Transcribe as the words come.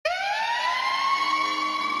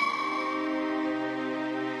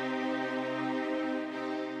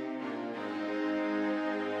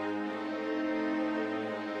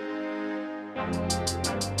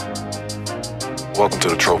Welcome to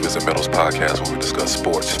the Trophyz and Medalz podcast, where we discuss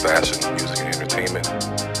sports, fashion, music, and entertainment.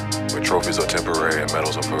 Where trophies are temporary and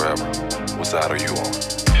medals are forever. What side are you on?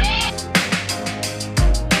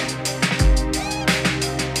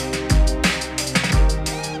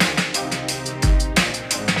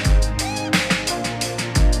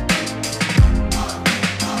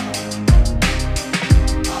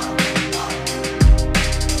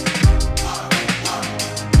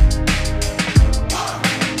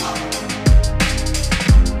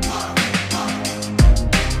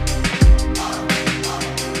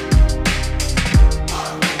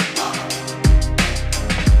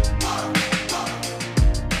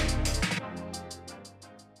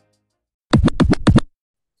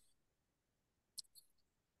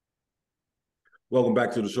 Welcome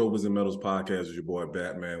back to the Trophyz and Medalz podcast. It's your boy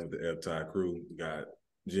Batman with the F-Tie crew. We got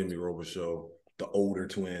Jimmy Rover Show, the older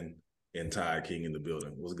twin, and Ty King in the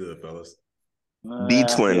building. What's good, fellas?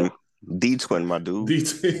 D-twin, my dude.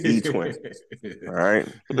 D-twin. All right.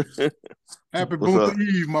 Happy Booth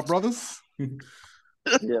Eve, my brothers.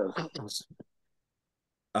 Yeah.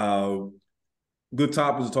 Good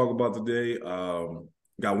topics to talk about today.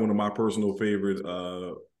 Got one of my personal favorite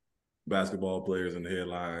basketball players in the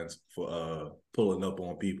headlines for pulling up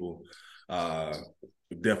on people.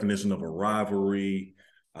 Definition of a rivalry,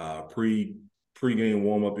 pre-game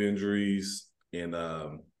warm-up injuries, and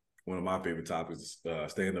one of my favorite topics is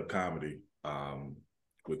stand-up comedy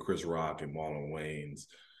with Chris Rock and Marlon Wayans.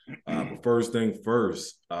 But first thing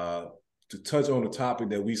first, to touch on the topic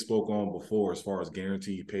that we spoke on before as far as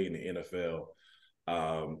guaranteed pay in the NFL,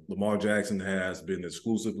 Lamar Jackson has been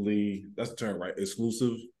exclusively, that's the term, right?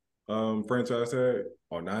 Exclusive franchise tag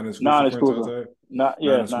or non-exclusive franchise tag?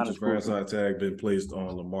 Non-exclusive franchise tag been placed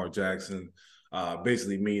on Lamar Jackson,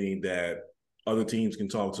 basically meaning that other teams can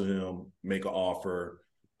talk to him, make an offer,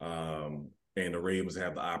 and the Ravens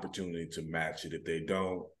have the opportunity to match it. If they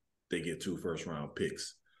don't, they get 2 first-round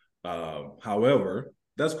picks. However,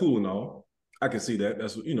 that's cool and all. I can see that.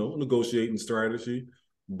 That's, negotiating strategy.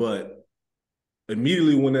 But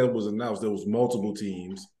immediately when that was announced, there was multiple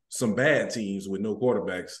teams, some bad teams with no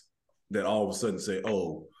quarterbacks, that all of a sudden say,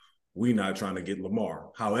 oh, we're not trying to get Lamar.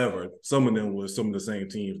 However, some of them were some of the same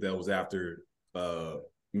teams that was after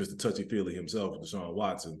Mr. Touchy-Feely himself, Deshaun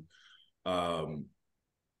Watson.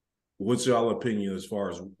 What's y'all opinion as far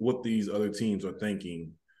as what these other teams are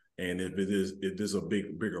thinking, and if there's a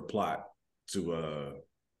bigger plot to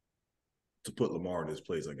put Lamar in his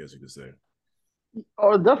place, I guess you could say?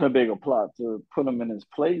 Oh, it's definitely a bigger plot to put him in his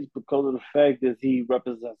place because of the fact that he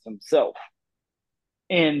represents himself.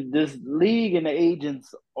 And this league and the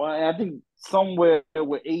agents, I think somewhere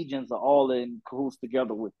where agents are all in cahoots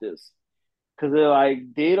together with this. Because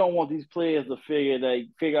they don't want these players to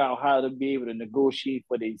figure out how to be able to negotiate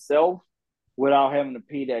for themselves without having to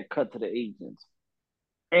pay that cut to the agents.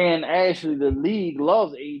 And actually, the league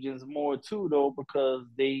loves agents more too, though, because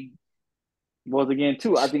I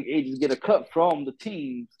think agents get a cut from the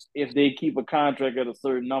teams if they keep a contract at a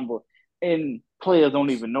certain number, and players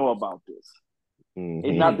don't even know about this. Mm-hmm.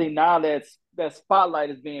 And I think now that spotlight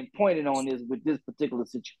is being pointed on this with this particular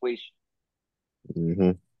situation.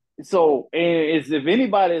 Mm-hmm. So, if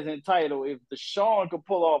anybody is entitled, if Deshaun could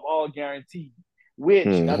pull off all guaranteed, which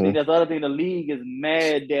I think that's the other thing, the league is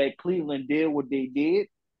mad that Cleveland did what they did.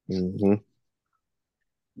 Mm-hmm.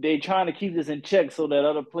 They trying to keep this in check so that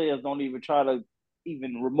other players don't even try to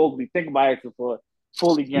even remotely think about asking for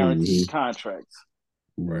fully guaranteed contracts.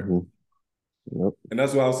 Right. Mm-hmm. Yep. And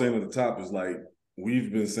that's what I was saying at the top is like,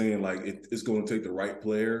 we've been saying like it's going to take the right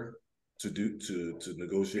player to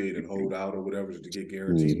negotiate and hold out or whatever to get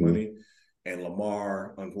guaranteed money. And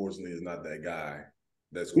Lamar, unfortunately, is not that guy.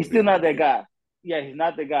 He's still not that guy. Yeah, he's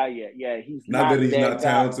not the guy yet. Yeah, he's not that he's not guy.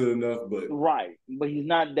 talented enough, but right. But he's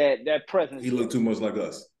not that presence. He looked too much like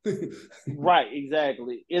us. Right,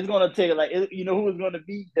 exactly. It's gonna take who it's gonna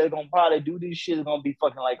be that's gonna probably do this shit is gonna be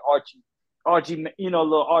fucking like Archie,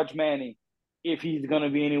 little Arch Manning, if he's gonna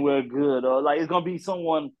be anywhere good, or like it's gonna be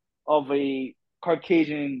someone of a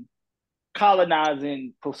Caucasian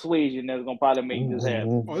colonizing persuasion that's gonna probably make this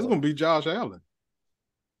happen. Oh, it's gonna be Josh Allen.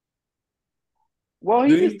 Well,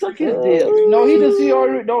 he just took his deal. No, he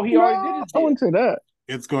already did his deal. I wouldn't say that.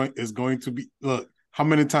 It's going to be. Look, how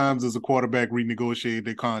many times does a quarterback renegotiate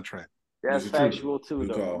their contract? That's factual too,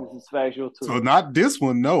 though. This is factual too. So not this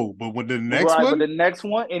one, no, but with the next one. But the next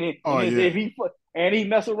one, if he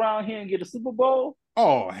mess around here and get a Super Bowl.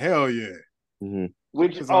 Oh hell yeah! Mm-hmm.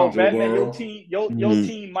 Which Batman, your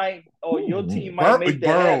team might make that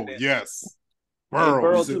happen. Yes,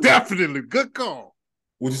 Burrow, definitely good call.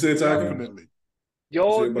 What'd you say, Ty? Definitely. Say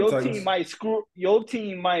Your about your Titans. team might screw. Your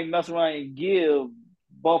team might mess around and give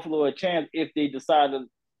Buffalo a chance if they decide to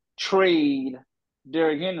trade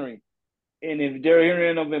Derrick Henry. And if Derrick Henry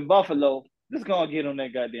end up in Buffalo, this gonna get on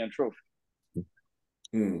that goddamn trophy.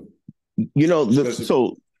 Hmm. You know, Especially-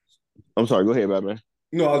 so I'm sorry. Go ahead, Batman.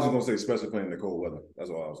 No, I was just gonna say, especially playing in the cold weather. That's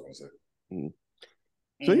all I was gonna say.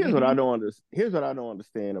 So here's what I don't understand. Here's what I don't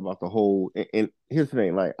understand about the whole. And here's the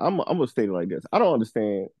thing. Like I'm gonna state it like this. I don't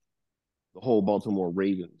understand the whole Baltimore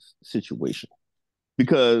Ravens situation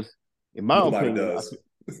because, in my Nobody opinion, does.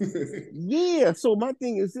 yeah. So my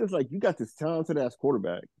thing is this: like you got this talented ass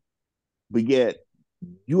quarterback, but yet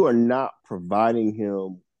you are not providing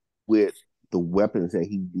him with the weapons that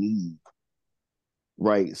he needs.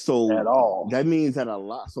 Right. So At all. that means that a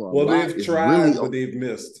lot. So a Well, lot they've is tried, really but they've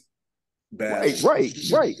missed badly.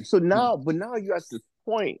 right. So now, but now you're at this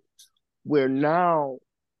point where now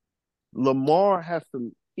Lamar has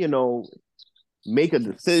to, make a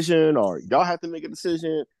decision, or y'all have to make a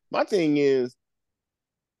decision. My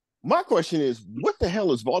question is, what the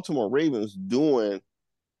hell is Baltimore Ravens doing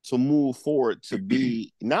to move forward to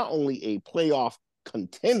be not only a playoff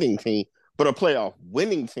contending team, but a playoff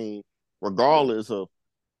winning team, regardless of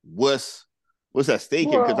what's at stake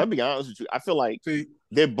here? Because I'll be honest with you, I feel like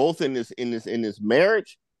they're both in this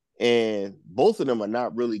marriage, and both of them are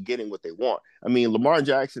not really getting what they want. I mean, Lamar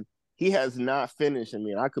Jackson, he has not finished. I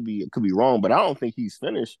mean, I could be wrong, but I don't think he's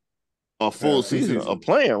finished a full season of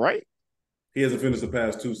playing, right? He hasn't finished the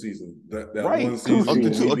past 2 seasons. That right. one season when we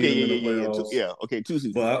beat him in the playoffs. 2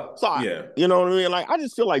 seasons. But so you know what I mean? Like, I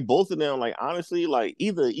just feel like both of them, like, honestly, like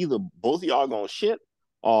either both of y'all gonna shit,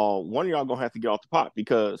 or one of y'all gonna have to get off the pot,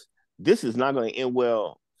 because this is not gonna end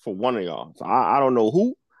well for one of y'all. So I don't know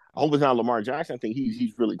who. I hope it's not Lamar Jackson. I think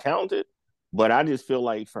he's really talented, but I just feel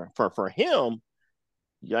like for him,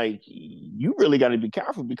 like, you really got to be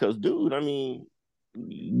careful, because, dude, I mean,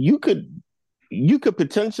 you could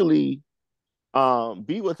potentially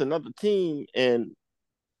be with another team and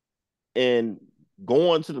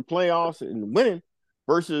going to the playoffs and winning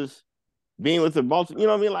versus being with the Baltimore. You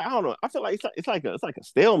know what I mean? Like, I don't know. I feel like it's like a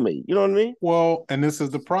stalemate. You know what I mean? Well, and this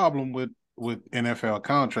is the problem with NFL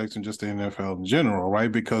contracts and just the NFL in general,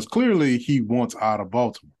 right? Because clearly he wants out of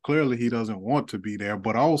Baltimore. Clearly he doesn't want to be there.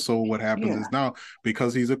 But also what happens is now,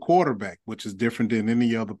 because he's a quarterback, which is different than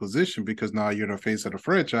any other position, because now you're the face of the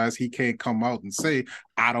franchise, he can't come out and say,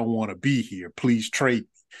 I don't want to be here. Please trade me.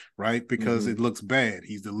 Right? Because it looks bad.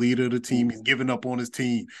 He's the leader of the team. He's giving up on his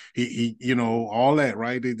team. He all that,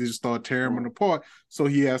 right? They just start tearing him apart. So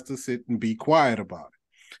he has to sit and be quiet about it.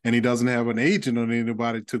 And he doesn't have an agent or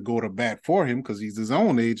anybody to go to bat for him, because he's his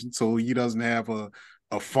own agent. So he doesn't have a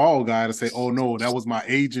fall guy to say, oh, no, that was my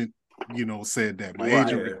agent, said that. My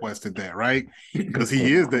agent requested that, right? Because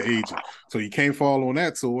he is the agent. So he can't fall on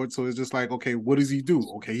that sword. So it's just like, okay, what does he do?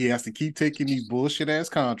 Okay, he has to keep taking these bullshit-ass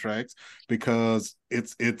contracts, because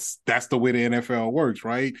that's the way the NFL works,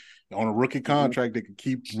 right? On a rookie contract, they can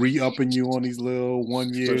keep re-upping you on these little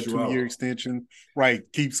 1 year, 2 year extension, right?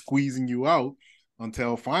 Keep squeezing you out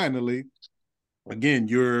until finally, again,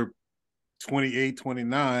 you're 28,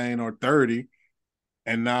 29, or 30,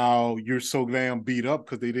 and now you're so damn beat up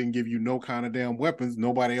because they didn't give you no kind of damn weapons.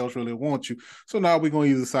 Nobody else really wants you. So now we're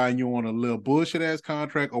going to either sign you on a little bullshit-ass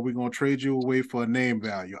contract, or we're going to trade you away for a name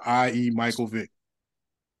value, i.e. Michael Vick.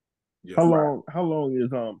 Yes. How long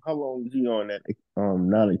is he on that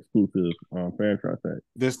non-exclusive franchise tag?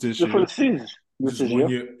 This year. For the season. This is 1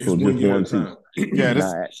 year. It's So 1 year at a season. time. Yeah,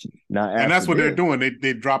 and that's what they're doing. doing.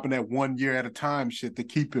 They're dropping that 1 year at a time shit to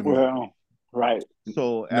keep him. Well, right.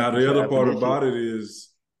 So now the other part about it is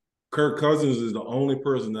Kirk Cousins is the only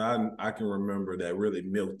person that I can remember that really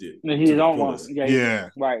milked it. He don't want. Yeah,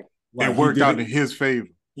 right. Like, it worked out in his favor.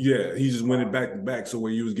 Yeah, he just went it back to back. So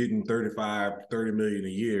where he was getting 35, 30 million a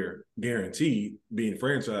year guaranteed, being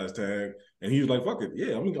franchise tag, and he was like, "Fuck it,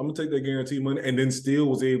 yeah, I'm gonna take that guaranteed money," and then still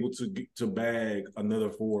was able to bag another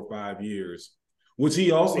 4 or 5 years, which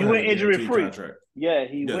he also went injury free. Contract. Yeah,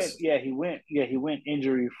 he went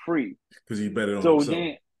injury free because he bet it on himself.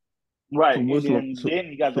 Then, right, and then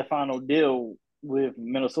he got the final deal with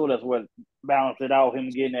Minnesota. That's what balanced it out. Him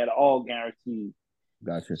getting that all guaranteed.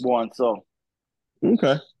 Gotcha. One so.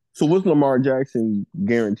 Okay. So what's Lamar Jackson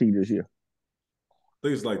guaranteed this year? I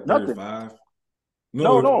think it's like 35.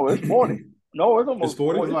 No, it's 40. No, it's almost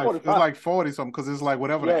 40. It's like 40 something, because it's like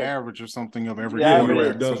whatever the average or something of every year.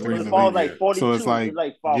 It falls like 42. So it's like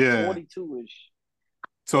 42-ish.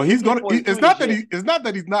 So he's gonna. It's not that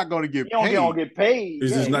he's not going to get paid. He don't get paid.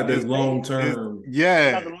 It's just not that long term.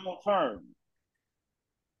 Not the long term.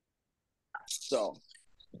 So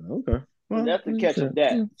okay. Well, that's the catch of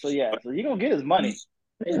that. So so you're gonna get his money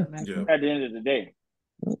at the end of the day.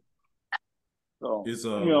 So it's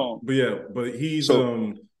but he's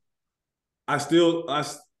I'm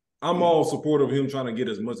all supportive of him trying to get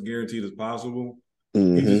as much guaranteed as possible.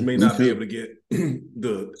 He just may not be able to get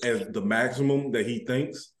the maximum that he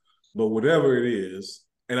thinks, but whatever it is,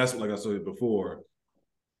 and that's like I said before,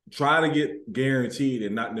 try to get guaranteed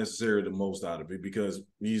and not necessarily the most out of it, because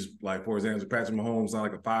he's like, for example, Patrick Mahomes signed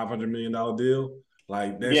like a $500 million deal.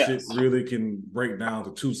 Like that shit really can break down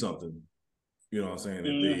to two something. You know what I'm saying?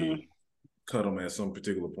 If they cut him at some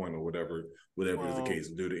particular point or whatever is the case,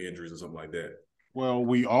 due to injuries or something like that. Well,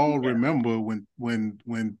 we all remember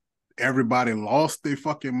when everybody lost their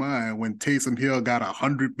fucking mind when Taysom Hill got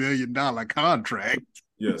 $100 million contract.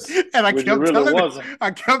 Yes, and I kept telling them,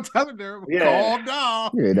 calm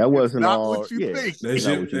down. Yeah, that wasn't not all. What you think. That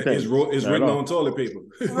shit is written on toilet paper.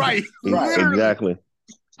 Right. Exactly.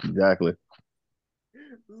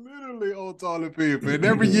 Literally on toilet paper. And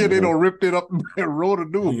every year they don't ripped it up and wrote a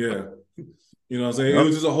new one. Yeah. You know what I'm saying? It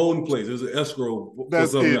was just a holding place. It was an escrow for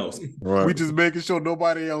something else. Right. We just making sure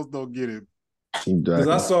nobody else don't get it. Because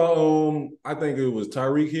I saw, I think it was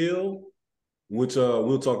Tyreek Hill, which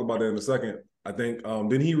we'll talk about that in a second. I think,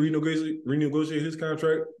 didn't he renegotiate his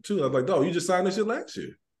contract too? I was like, dog, you just signed this shit last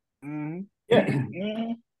year. Mm-hmm. Yeah.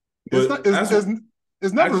 Mm-hmm.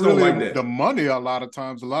 It's never really like the money a lot of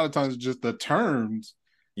times. A lot of times it's just the terms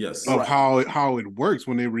of how it works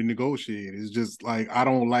when they renegotiate. It's just like, I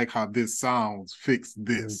don't like how this sounds, fix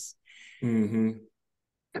this. Mm-hmm.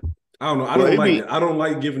 I don't know. I don't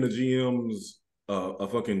like giving the GMs a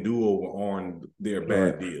fucking do-over on their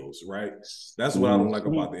bad deals, right? That's what I don't like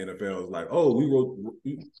about the NFL. It's like, oh,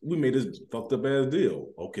 we made this fucked up ass deal.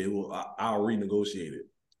 Okay, well, I'll renegotiate it.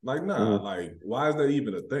 Like, nah, like, why is that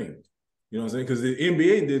even a thing? You know what I'm saying? Because the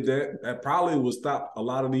NBA did that. That probably would stop a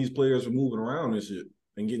lot of these players from moving around and shit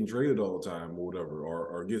and getting traded all the time or whatever,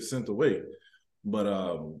 or get sent away. But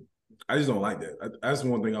I just don't like that. That's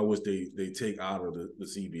one thing I wish they take out of the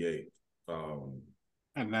CBA.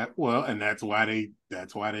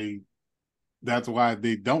 That's why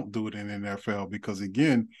they don't do it in NFL, because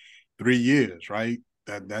again, 3 years, right?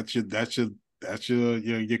 That's your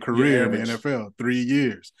career in the NFL, 3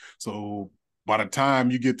 years. So by the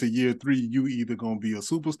time you get to year 3, you either gonna be a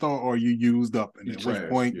superstar or you used up, and at which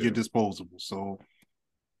point you're disposable. So,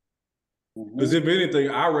 because if anything,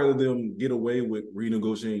 I'd rather them get away with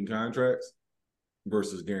renegotiating contracts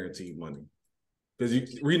versus guaranteed money. Because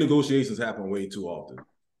renegotiations happen way too often.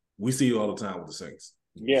 We see it all the time with the Saints.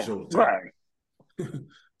 Yeah, right.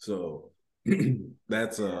 So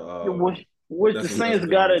that's which the Saints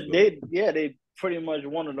got it. They pretty much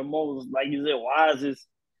one of the most, like you said, wisest,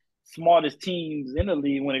 smartest teams in the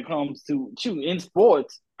league when it comes to in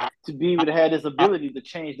sports, to be able to have this ability to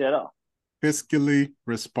change that up. Fiscally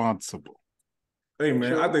responsible. Hey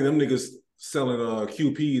man, I think them niggas selling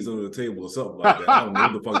QPs under the table or something like that. I don't know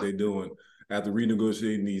what the fuck they doing after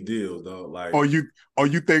renegotiating these deals, though. Like, you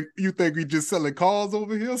think we just selling cars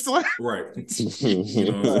over here, son? Right.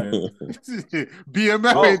 You know what I'm saying?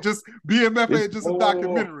 BMF ain't just a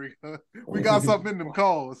documentary. We got something in them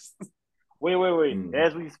cars. Wait.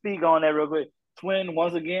 As we speak on that real quick, Twin,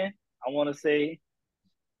 once again, I want to say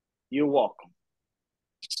you're welcome.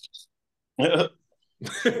 You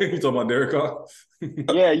talking about Derek Carr?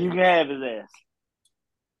 Yeah, you can have his ass.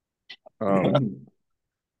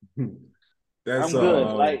 That's I'm good.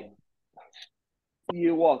 Like,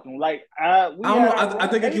 you're welcome. Like, I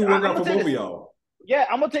think it can work out for both of y'all. Yeah,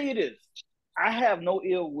 I'm gonna tell you this. I have no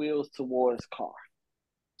ill wills towards Carr.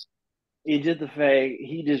 It's just the fact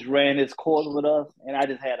he just ran his course with us, and I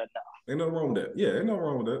just had enough. Ain't nothing wrong with that. Yeah, ain't nothing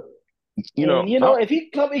wrong with that. If he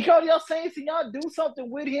come y'all Saints and y'all do something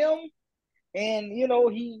with him, and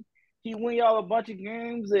he win y'all a bunch of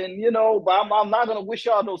games, and but I'm not gonna wish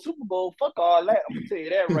y'all no Super Bowl. Fuck all that. I'm gonna tell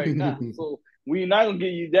you that right now. So we're not gonna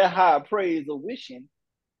give you that high praise of wishing.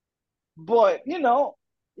 But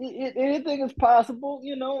anything is possible.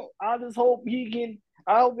 I just hope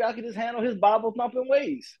I hope y'all can just handle his Bible thumping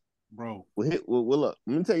ways, bro. Well, look.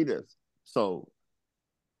 Let me tell you this. So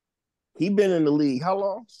he been in the league how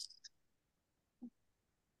long?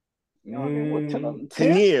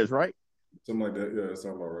 10 years, right? Something like that. Yeah, that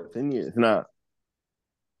sounds about right. 10 years. Now,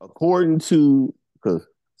 according to, because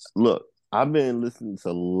look, I've been listening to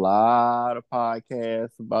a lot of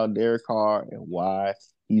podcasts about Derek Carr and why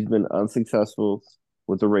he's been unsuccessful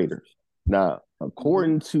with the Raiders. Now,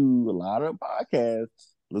 according to a lot of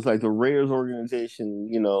podcasts, looks like the Raiders organization,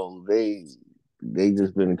 they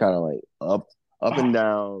just been kind of like up and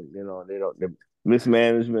down. They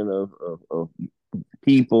mismanagement of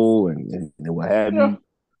people and what have you.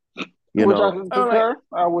 Which I can concur.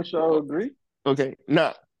 I wish I would agree. Okay.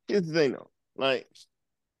 Now, here's the thing though. Like,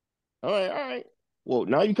 all right. Well,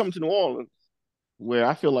 now you come to New Orleans, where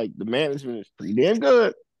I feel like the management is pretty damn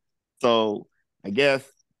good. So I guess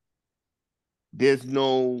there's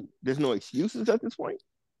no excuses at this point.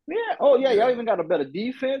 Yeah. Oh yeah. Y'all even got a better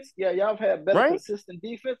defense. Yeah, y'all have had better consistent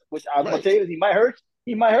defense, which I'm gonna tell you, he might hurt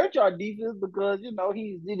y'all defense because he's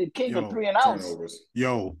the king of 3 and outs. Turnovers.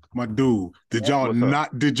 Yo, my dude, did y'all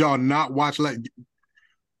not watch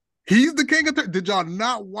he's the king of did y'all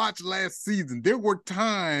not watch last season? There were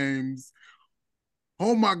times,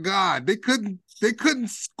 oh my God, they couldn't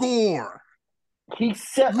score. He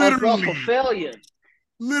set us up for failure.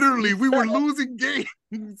 Literally, we were losing games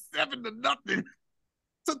 7-0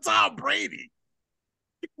 to Tom Brady.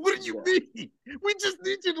 What do you mean? We just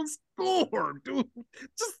need you to score, dude.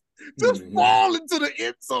 Just fall into the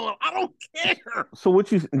end zone. I don't care. So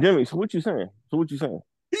what you saying? He's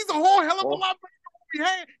a whole hell of a lot better than what we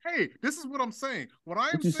had. Hey, this is what I'm saying. What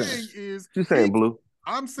I'm saying is, what you saying, Blue?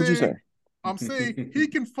 I'm saying he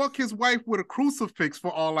can fuck his wife with a crucifix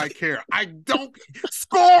for all I care. I don't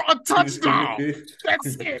score a touchdown.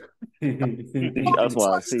 That's it. That's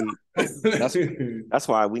why that's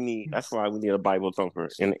why we need a Bible thumper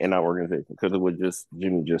in our organization, because of what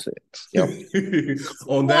Jimmy just said. Yep.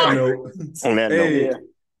 On that note,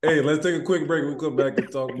 hey, let's take a quick break. We'll come back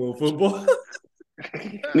and talk more football.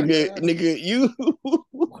 nigga, you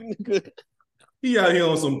nigga. He out here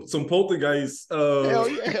on some poltergeist. Hell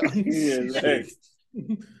yeah.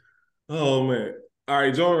 Oh man. All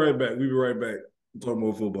right, join right back. We'll be right back. Talk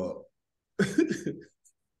more football.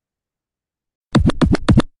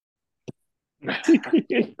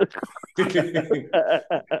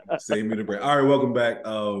 Save me the break. All right, welcome back.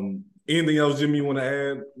 Anything else, Jimmy, you want to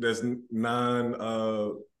add that's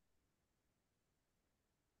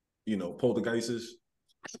poltergeists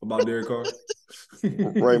about Derek Carr?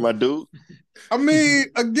 Right, my dude. I mean,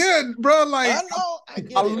 again, bro, like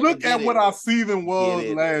I look at what our season was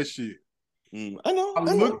last year. I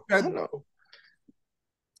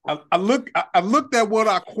looked at what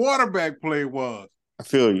our quarterback play was. I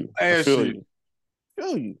feel you. Last year.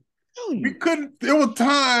 We couldn't. There were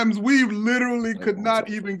times we literally could not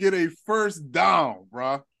even get a first down,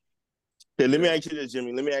 bro. Okay, let me ask you this,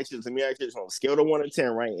 Jimmy. Let me ask you this on a scale of 1 to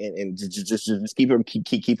 10, right? And just keep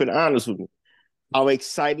it honest with me. How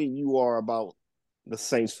excited you are about the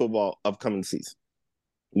Saints football upcoming season?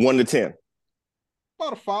 1 to 10.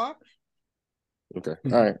 About a 5. Okay.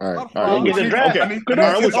 All right. The draft. Okay.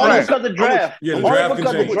 Because the draft. Yeah, the draft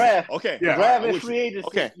can change. Okay. Draft and free agency.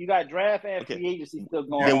 Okay. You got draft and free agency still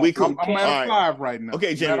going on. I'm at a 5 right now.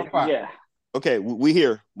 Okay, Jimmy. Yeah. Okay, we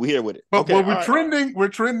here with it. But we're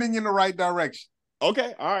trending in the right direction.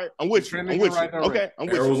 Okay, all right. I'm with you. Okay, I'm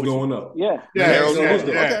with you. Arrow's going up. Yeah.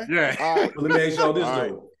 Okay. All right. Let me ask y'all this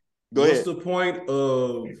though. Go ahead. What's the point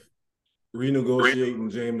of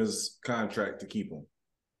renegotiating Jameis' contract to keep him?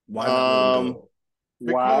 Why not let him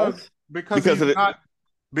go?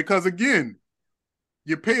 Because again,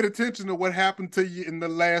 you paid attention to what happened to you in the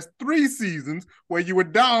last 3 seasons where you were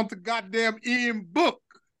down to goddamn Ian Book.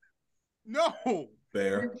 No.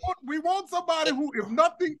 Fair. We want somebody who, if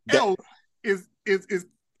nothing else, is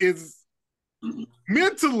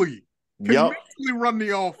mentally can mentally run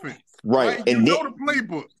the offense. Right. And know the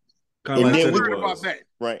playbook. And then worried about that.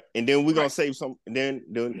 Right. And then we're gonna save some. Then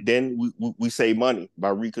we save money by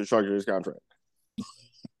reconstructing his contract.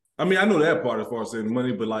 I mean, I know that part as far as saving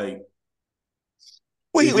money, but like,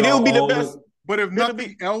 they'll be the best. But if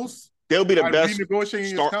nothing else, they'll be the best.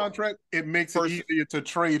 Renegotiating his contract, it makes it easier to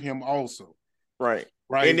trade him also. Right.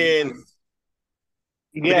 And then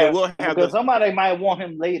because somebody might want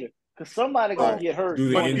him later. Because somebody gonna get hurt.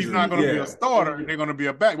 But he's not gonna be a starter. They're gonna be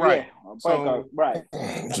a back. Right.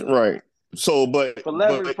 Right. So, but for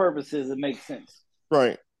leverage purposes, it makes sense.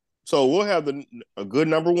 Right. So we'll have a good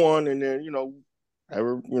number 1, and then have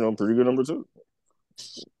a pretty good number 2.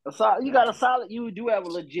 You got a solid. You do have a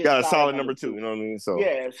legit. You got a solid number 2. You know what I mean? So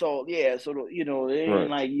it ain't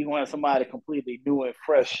like you want somebody completely new and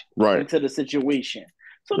fresh into the situation.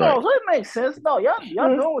 So so it makes sense. No, y'all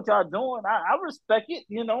doing what y'all doing. I respect it.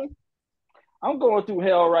 I'm going through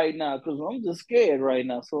hell right now because I'm just scared right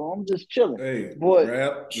now. So I'm just chilling. Hey,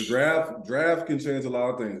 the draft can change a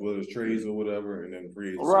lot of things, whether it's trades or whatever, and then free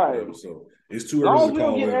agency or whatever. So it's too early to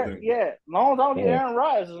call everything. As long as I don't get Aaron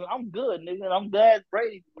Rodgers, I'm good, nigga. I'm glad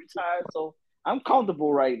Brady retired, so I'm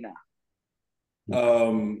comfortable right now.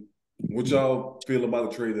 What y'all feel about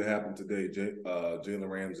the trade that happened today? Jalen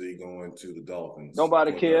Ramsey going to the Dolphins.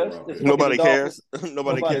 Nobody cares. Nobody cares.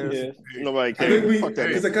 Nobody cares. Fuck that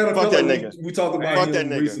nigga. We talked about him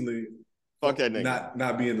recently. Fuck that nigga.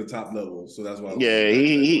 Not being the top level, so that's why.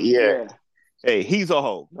 Hey, he's a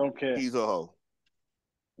hoe. Don't care. He's a hoe.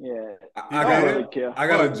 Yeah, I don't got really care. I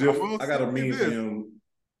got a But GIF. will I got a say meme for this. him.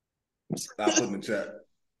 I put in the chat.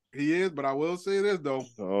 He is, but I will say this though.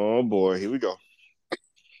 Oh boy, here we go.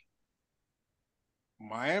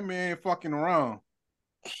 Miami ain't fucking around.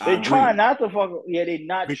 They I try agree. not to fuck. Yeah, they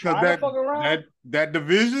not Because trying to fuck around. that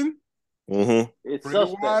division It's pretty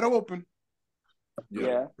suspect. wide open.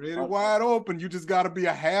 Yeah, Pretty wide open. You just got to be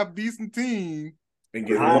a half decent team. And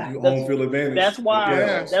get home field advantage. That's why.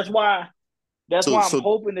 Yeah. That's why. That's why I'm So-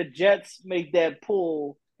 hoping the Jets make that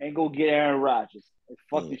pull and go get Aaron Rodgers and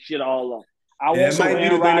fuck this shit all up. I And want it might be Aaron the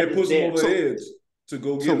thing that Rodgers puts them there. over the edge to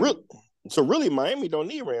go get him. So really, Miami don't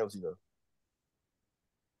need Ramsey though.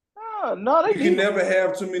 No, they You can never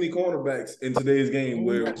have too many cornerbacks in today's game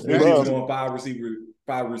where That's teams true. going five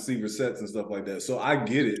receiver sets and stuff like that. So I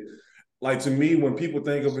get it. Like to me, when people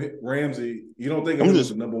think of Ramsey, you don't think of him as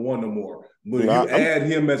a number one no more. But if you add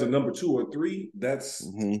him as a number 2 or 3, that's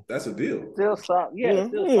a deal. Still solid. Yeah,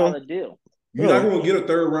 still a solid deal. You're not going to get a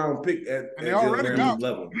third round pick at they already Jalen got Ramsey's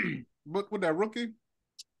level. But with that rookie,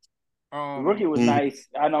 The rookie was nice.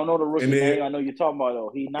 I don't know the rookie name. I know you're talking about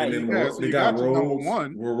though. He nice. And then so they you got got your number Rhodes,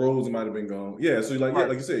 one. where Rhodes might have been gone. Yeah, so like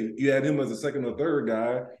you said, you had him as a second or third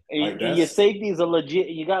guy. And your safeties are legit.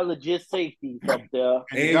 You got legit safeties up there.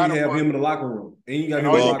 And you have him in the locker room. And you got him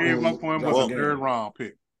in the locker room. Gave up for him was a third round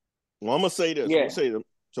pick. Well, I'm gonna say this. Yeah. I'm gonna say this.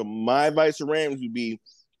 So my advice to Rams would be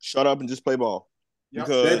shut up and just play ball. Yep.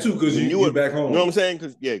 Because that too, because you're back home. You know what I'm saying?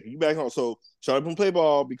 Because you back home. So shut up and play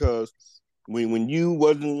ball because when you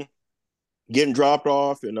wasn't getting dropped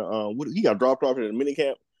off and he got dropped off in the mini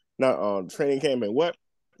camp, not training camp and what?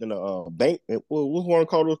 In the bank. What's one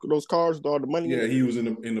called those cars with all the money? Yeah, he was in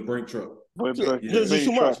the Brink truck. Just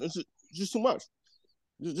too much. It's just too much.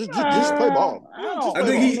 Just play ball. I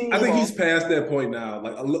think he's past that point now.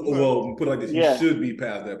 Like, well, put it like this: he should be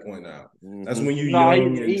past that point now. That's when you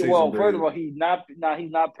young. First of all, he's not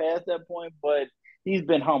past that point, but he's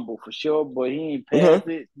been humble for sure. But he ain't past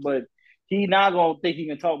it. But he not gonna think he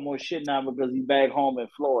can talk more shit now because he's back home in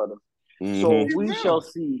Florida. So we shall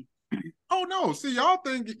see. Oh no! See, y'all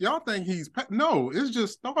think he's no? It's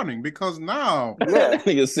just starting because now.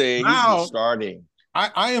 Nigga say he's starting.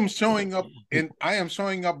 I am showing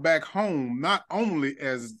up back home not only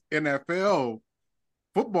as NFL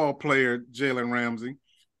football player Jalen Ramsey,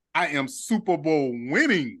 I am Super Bowl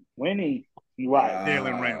winning right?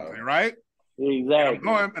 Jalen Ramsey, right? Exactly.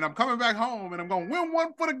 And I'm coming back home and I'm gonna win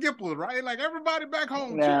one for the Gippers, right? Like everybody back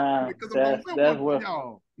home, because I'm gonna win one for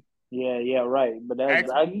y'all. Yeah, right. But that's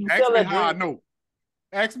ask me how I know.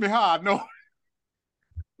 Ask me how I know.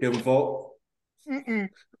 Kevin Falk.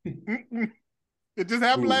 It just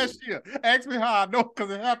happened last year. Ask me how I know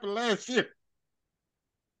because it happened last year.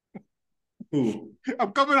 Who?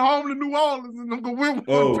 I'm coming home to New Orleans and I'm gonna win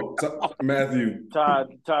one. Matthew.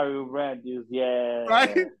 Tyler Matthews, yeah.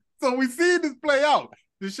 Right? So we see this play out.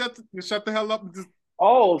 Just shut the hell up and just.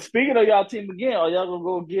 Oh, speaking of y'all team again, are y'all gonna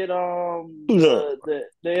go get the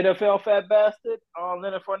NFL fat bastard,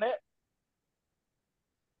 Leonard Fournette?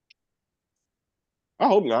 I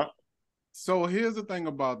hope not. So here's the thing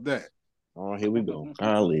about that. Oh, here we go.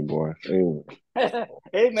 Golly, boy.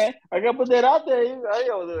 Hey, man, I gotta put that out there.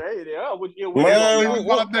 With your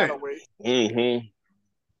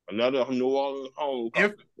Another New Orleans home.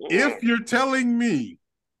 If you're telling me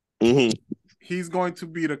he's going to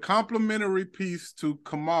be the complementary piece to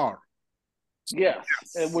Kamara. Yes,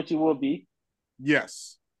 and which he will be.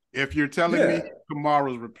 Yes. If you're telling me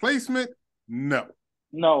Kamara's replacement, no.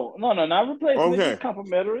 No, not replacement. Okay. It's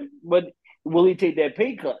complimentary. But will he take that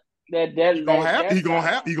pay cut? He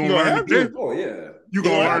gonna learn today. Oh yeah. You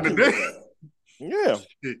gonna learn today. Yeah.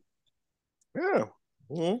 Yeah.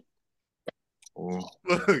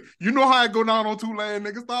 Look, you know how I go down on Tulane,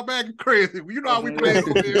 nigga. Stop acting crazy. You know how we play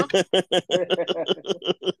over there.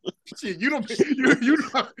 Shit, you don't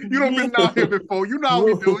been down here before. You know how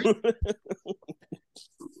we do it.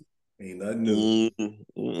 Ain't nothing new.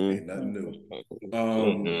 Ain't nothing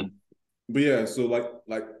new. But yeah, so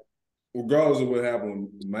like regardless of what happened,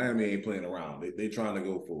 Miami ain't playing around. They trying to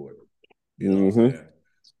go for it. You know what I'm saying?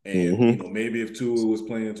 And maybe if Tua was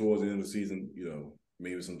playing towards the end of the season,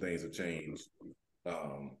 maybe some things have changed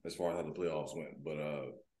as far as how the playoffs went. But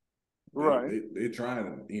they're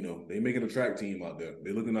trying. They making a track team out there.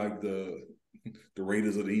 They're looking like the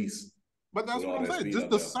Raiders of the East. But that's what I'm saying. Just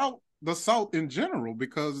the South in general,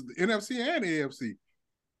 because the NFC and AFC.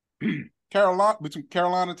 Between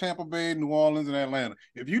Carolina, Tampa Bay, New Orleans, and Atlanta.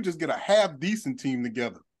 If you just get a half decent team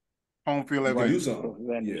together, home field advantage. You can do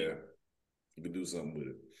something. Yeah. You can do something with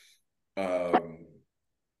it.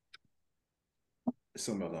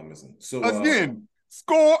 Something else I'm missing. So again,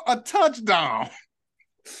 score a touchdown.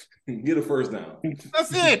 Get a first down.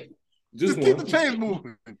 That's it. Just keep the chains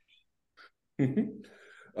moving.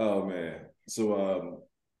 Oh man. So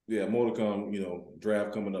more to come,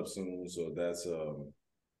 draft coming up soon. So that's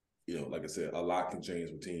like I said, a lot can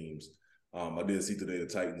change with teams. I did see today the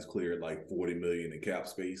Titans cleared like $40 million in cap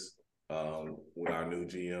space with our new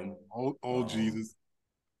GM. Jesus.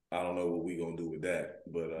 I don't know what we're gonna do with that,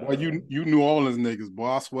 but boy, you New Orleans niggas, boy,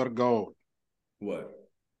 I swear to God. What?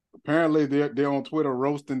 Apparently they're on Twitter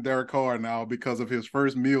roasting Derek Carr now because of his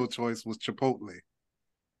first meal choice was Chipotle.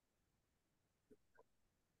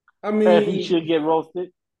 I mean, as he should get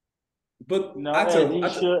roasted. But no, he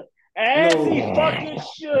should. As he fucking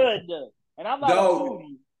should. And I'm not a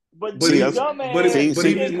foodie. But if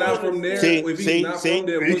he's not from there, if he's not from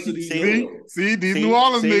there, what should he do? See, these New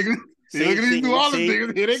Orleans niggas. Look at these New Orleans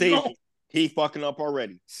niggas. Here they go. He fucking up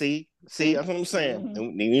already. See, that's what I'm saying.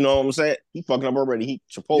 And you know what I'm saying? He fucking up already. He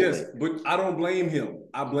Chipotle. Yes, but I don't blame him.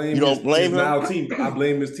 I blame his team. I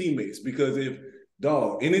blame his teammates because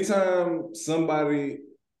anytime somebody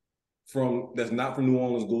that's not from New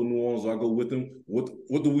Orleans go to New Orleans or I go with them, what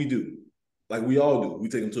do we do? Like we all do. We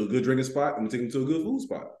take them to a good drinking spot and we take them to a good food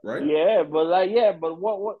spot, right? Yeah, but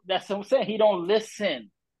what that's what I'm saying. He don't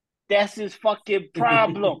listen. That's his fucking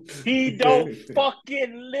problem. He don't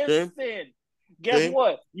fucking listen. Guess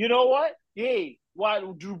what? You know what? Hey, why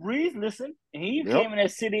Drew Brees listen? And he came in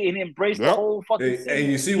that city and embraced the whole fucking city. And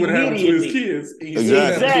you see what happened to his kids.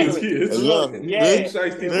 Exactly.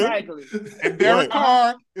 And Derek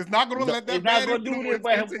Carr is not going to let that bad influence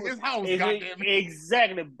into his house.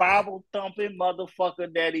 Exactly. Bible thumping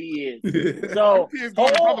motherfucker that he is. So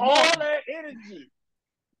hold all that energy.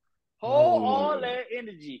 All that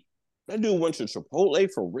energy. That dude went to Chipotle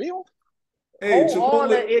for real? Hey,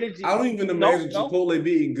 Chipotle. I don't even imagine Chipotle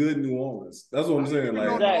being good in New Orleans. That's what I'm saying.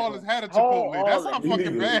 Like New Orleans had a Chipotle. That's how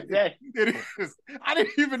fucking bad it is. I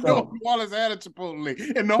didn't even know New Orleans had a Chipotle.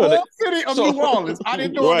 In the whole city of New Orleans, I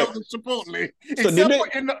didn't know there was a Chipotle. Except for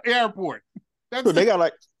in the airport. They got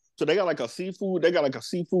like a seafood. They got like a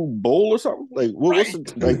seafood bowl or something. Like what's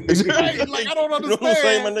the like I don't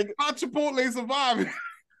understand how Chipotle surviving.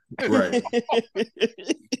 Right.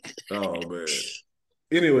 Oh man.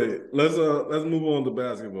 Anyway, let's move on to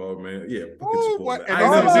basketball, man. Yeah.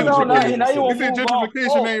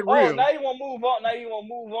 Gentrification ain't real. Now you want to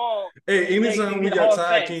move on. Hey, anytime we got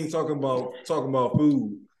Ty King talking about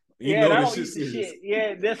food, you know this shit.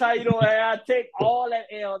 Yeah, that's how you know I take all that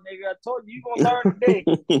L, nigga. I told you gonna learn today.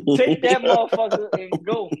 Take that motherfucker and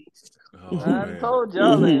go. I told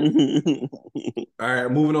y'all that. All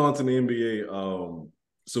right, moving on to the NBA.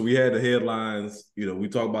 So we had the headlines. We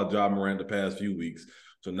talked about Ja Morant the past few weeks.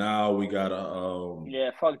 So now we got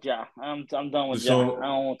fuck Ja. I'm done with Ja. I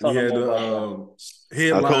don't want to talk about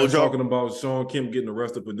headlines talking about Sean Kemp getting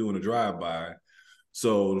arrested for doing a drive-by.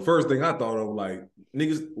 So the first thing I thought of, like,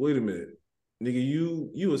 niggas, wait a minute.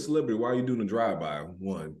 Nigga, you a celebrity. Why are you doing a drive-by?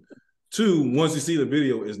 1. 2, once you see the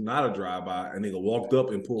video, it's not a drive-by. A nigga walked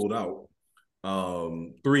up and pulled out.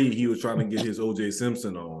 3, he was trying to get his O.J.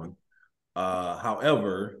 Simpson on.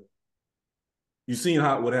 However, you seen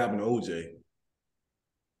what happened to OJ.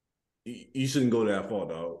 You shouldn't go that far,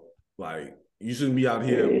 dog. Like, you shouldn't be out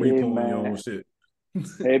here repoing your own shit.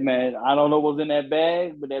 Hey man, I don't know what was in that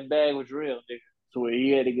bag, but that bag was real, nigga. So he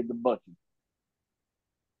had to get the bucket.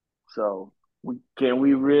 So we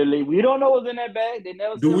don't know what's in that bag. They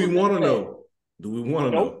never. Do we want to know? Do we want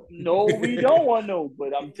to know? No, we don't want to know.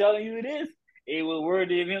 But I'm telling you, it is. It was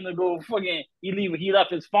worthy of him to go fucking. He left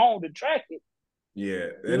his phone to track it. Yeah,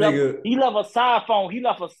 he left a side phone. He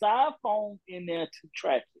left a side phone in there to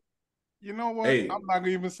track it. You know what? I'm not gonna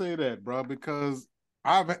even say that, bro, because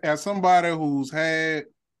as somebody who's had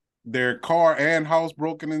their car and house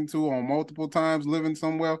broken into on multiple times, living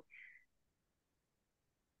somewhere,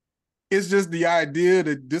 it's just the idea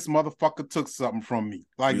that this motherfucker took something from me.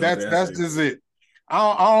 Like that's just it.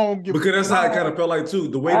 I don't give because that's how it kind of felt like too.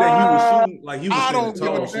 The way that he was shooting, like he was. I don't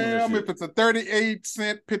give a damn if it's a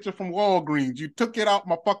 38-cent picture from Walgreens. You took it out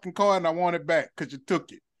my fucking car and I want it back because you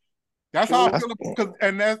took it. That's how I feel.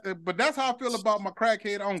 But that's how I feel about my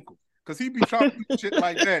crackhead uncle. Because he be trying to do shit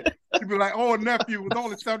like that. He be like, "Oh, nephew, it was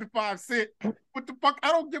only 75 cents. What the fuck? I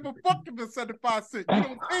don't give a fuck if it's 75 cents. You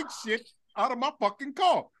don't take shit out of my fucking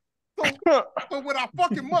car." So when I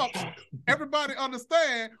fuck him up, everybody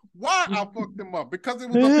understand why I fucked him up because it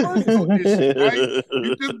was a personal issue, right?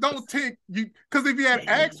 You just don't take because if he had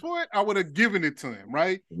asked for it, I would have given it to him,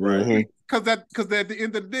 right? Right. Because at the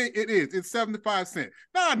end of the day, it's 75 cents.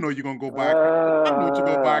 Now I know you're gonna go buy. I know you're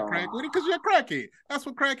gonna buy a crack with it because you're a crackhead. That's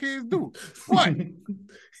what crackheads do. What?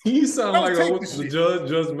 You sound like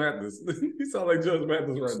Judge Mathis. You sound like Judge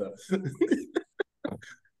Mathis right now.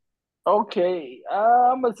 Okay,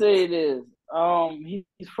 I'm gonna say it is.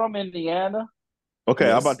 He's from Indiana. Okay,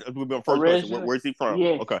 how Yes. about we've been first question? Originally, Where's he from?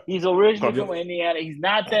 yeah, Okay. he's originally Okay. from Indiana. He's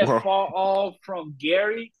not that Uh-huh. far off from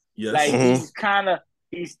Gary. Yes. Like Mhm.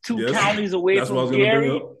 he's two Yes. counties away That's what I from was gonna bring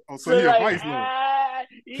Gary. up. Oh, so he a like, vice lord.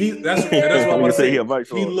 That's what I was You about to say he say. a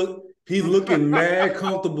vice lord. He's looking mad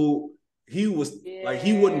comfortable. He was like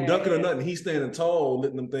he wasn't ducking or Yeah. nothing. He's standing tall,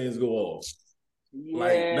 letting them things go off.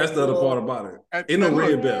 Like Yeah, that's the other part about it. And, In a and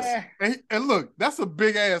red look, vest. and look, that's a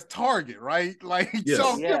big ass target, right? Like Yes.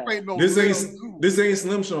 Sean Yeah. Kemp ain't no This little ain't dude. this ain't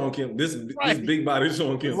Slim Sean Kemp. This Right. big body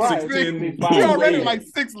Sean Kemp. Right, 6'10", big He body. already 280. like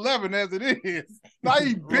 6'11" as it is. Now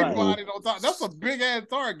he big Right. bodied on top. That's a big ass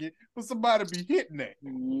target for somebody to be hitting that.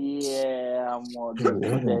 Yeah, I'm gonna just put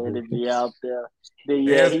that energy out there.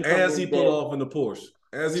 As he pull off in the Porsche.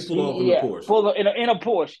 As he pull off in the Porsche. Pull in a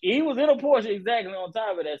Porsche. He was in a Porsche exactly on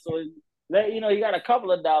top of that. So he got a couple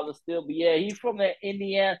of dollars still. But yeah, he's from that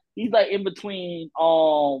Indiana. He's like in between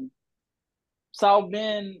South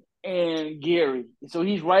Bend and Gary. So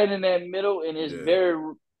he's right in that middle, and it's very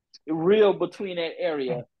real between that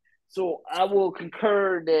area. So I will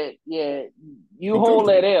concur that you hold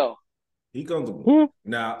that L. He comfortable.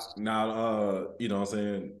 Now, you know what I'm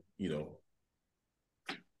saying,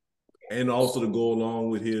 and also to go along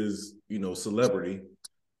with his, celebrity,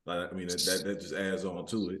 I mean that just adds on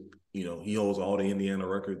to it. He holds all the Indiana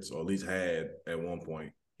records, or at least had at one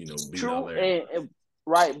point. True, and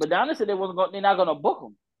right, but honestly, they're not gonna book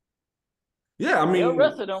him. Yeah, I mean, they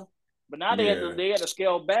arrested him, but now they had to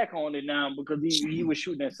scale back on it now because he was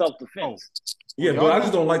shooting in self-defense. Yeah, but I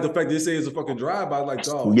just don't like the fact they say it's a fucking drive-by. Like,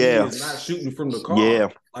 dog, he is not shooting from the car. Yeah,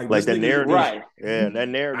 like that narrative. Right. Yeah, that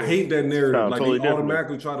narrative. I hate that narrative. Like totally they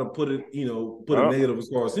automatically try to put it, put a negative as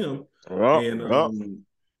far as him. And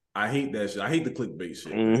I hate that shit. I hate the clickbait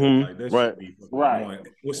shit. Like that should be annoying.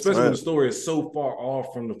 Especially when the story is so far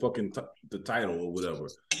off from the fucking the title or whatever.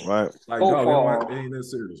 Right. Like, dog, it ain't that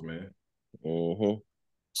serious, man.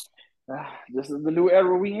 This is the new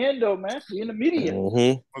era we in, though, man. We in the media.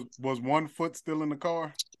 Was 1 foot still in the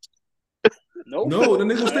car? Nope. No, the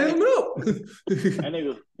nigga was standing up. That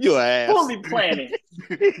nigga you ass. fully planning.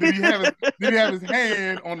 Did he have his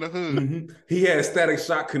hand on the hood? He had static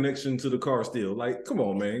shock connection to the car still. Like, come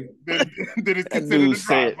on, man. Did it consider the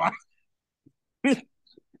drive-by?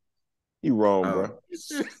 You wrong, bro.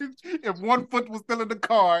 If 1 foot was still in the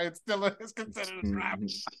car, it's considered a drive-by.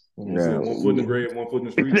 Yeah. 1 foot in the grave, 1 foot in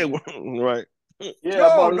the street. Right.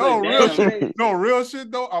 Yeah, no, real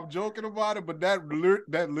shit though. I'm joking about it, but that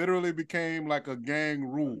literally became like a gang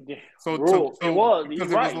rule. So it was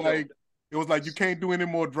because it was like you can't do any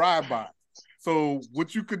more drive-by. So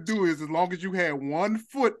what you could do is, as long as you had 1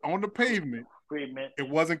 foot on the pavement, it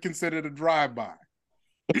wasn't considered a drive-by.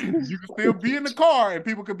 You could still be in the car, and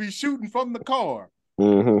people could be shooting from the car.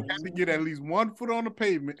 You had to get at least 1 foot on the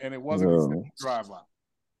pavement, and it wasn't considered a drive-by.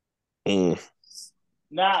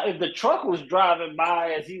 Now, if the truck was driving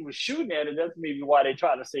by as he was shooting at it, that's maybe why they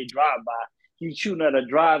try to say drive-by. He's shooting at a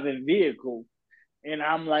driving vehicle. And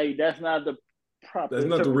I'm like, that's not the proper interpretation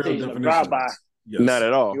not the real definition of drive-by. Yes. Not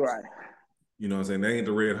at all. You're right. You know what I'm saying? They ain't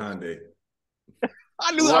the red Hyundai.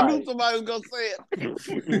 I knew somebody was going to say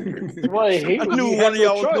it. Well, I knew one of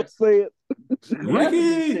y'all was going to say it.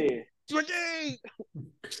 Ricky!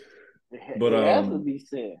 But it has to be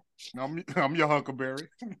said. I'm your Huckleberry.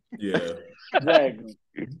 Yeah. Exactly.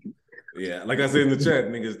 Yeah, like I said in the chat,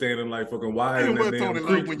 niggas standing like fucking wide in that damn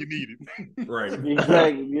creek when you need it. Right.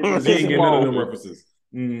 Exactly. He ain't getting none of them references.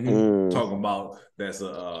 Talking about that's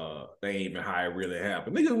they ain't even how it really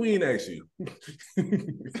happened. Nigga, we ain't ask you.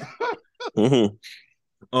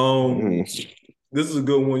 This is a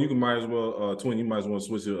good one. You might as well, Twin, you might as well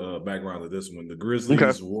switch your background to this one. The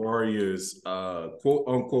Grizzlies Warriors quote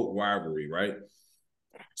unquote rivalry, right?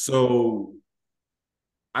 So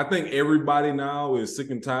I think everybody now is sick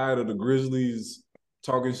and tired of the Grizzlies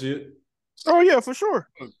talking shit. Oh yeah, for sure.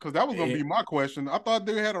 Because that was gonna be my question. I thought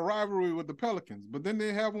they had a rivalry with the Pelicans, but then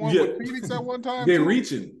they have one with Phoenix at one time. They're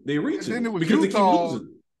reaching. And then it was because Utah, they keep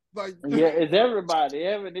losing. Like, it's everybody.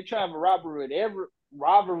 They try to rivalry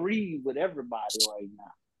with everybody right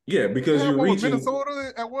now. Yeah, because you're reaching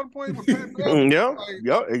Minnesota at one point. With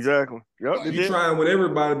exactly. You're trying with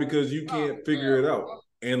everybody because you can't figure it out.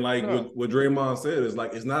 And like what Draymond said is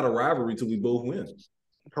like it's not a rivalry till we both win.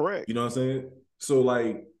 Correct. You know what I'm saying? So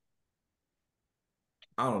like,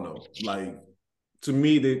 I don't know. Like to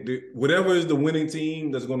me, whatever is the winning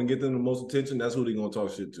team that's going to get them the most attention, that's who they're going to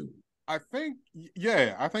talk shit to. I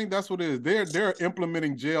think that's what it is. They're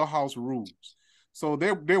implementing jailhouse rules. So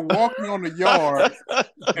they're walking on the yard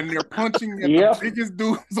and they're punching at the biggest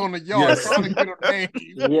dudes on the yard trying to get a name.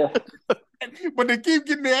 but they keep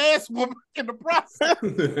getting their ass whooped in the process.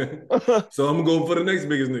 So I'm gonna go for the next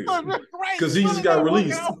biggest nigga Right. because he just got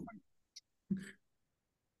released.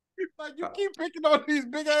 Like you keep picking on these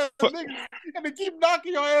big ass niggas, and they keep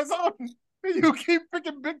knocking your ass out, and you keep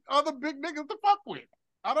picking other big niggas to fuck with.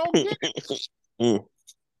 I don't get it. I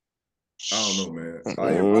don't know, man.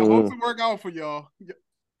 I hope it work out for y'all.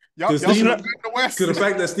 Y'all good in the West. Because the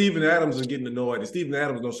fact that Steven Adams is getting annoyed, and Steven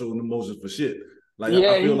Adams don't show emotions for shit. Like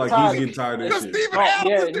Yeah, I feel like he's getting tired of that shit. Steven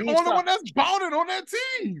Adams is the only one that's bounded on that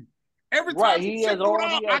team. Every time he shit go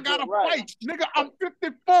down, I gotta fight. Nigga, I'm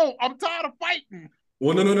 54. I'm tired of fighting.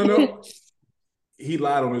 Well, no. He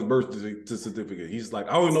lied on his birth certificate. He's like,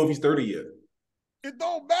 I don't even know if he's 30 yet. It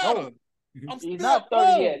don't matter. No. He's not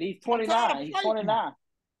 30 yet. He's 29. He's 29.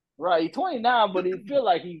 Right, he's 29, but he feel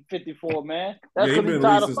like he's 54, man. That's because he's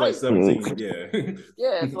tired of fighting. Since like 17, yeah.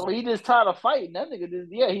 Yeah, so he just tired of fighting. That nigga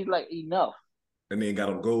just, he's like, enough. And then got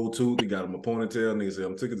him gold tooth, he got him a ponytail, nigga said,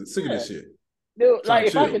 I'm sick of this shit. Dude,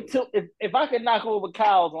 like if I could knock over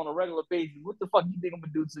cows on a regular basis, what the fuck you think I'm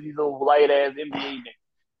gonna do to these old light ass NBA niggas?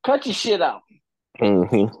 Cut your shit out.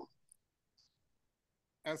 Mm-hmm.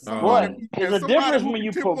 There's a difference when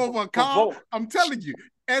you over a cow. I'm telling you,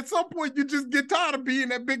 at some point you just get tired of being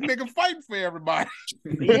that big nigga fighting for everybody.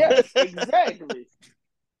 Yes, exactly.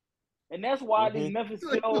 And that's why these Memphis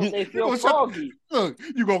Phils, they feel froggy. Look,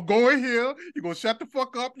 you gonna go in here, you gonna shut the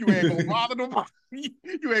fuck up, you ain't gonna bother nobody,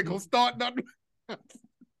 you ain't gonna start nothing.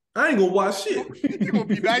 I ain't gonna watch shit. You gonna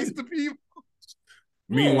be nice to people.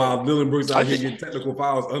 Meanwhile, Dylan Brooks out here getting technical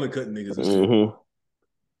fouls, undercutting niggas and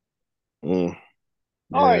shit.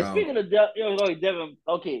 All right, speaking of Devin,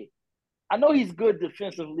 okay. I know he's good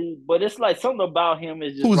defensively, but it's like something about him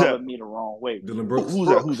is just rubbing me the wrong way. Dylan Brooks.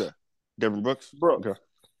 Who's that? Devin Brooks? Okay.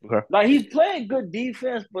 Like he's playing good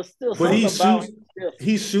defense, but still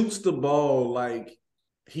he shoots the ball like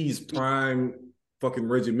he's prime fucking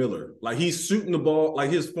Reggie Miller. Like he's shooting the ball like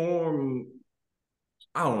his form.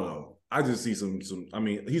 I don't know. I just see some. I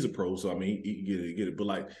mean, he's a pro, so I mean, he get it. But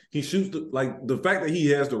like he shoots the fact that he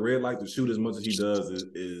has the red light to shoot as much as he does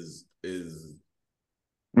is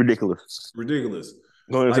ridiculous.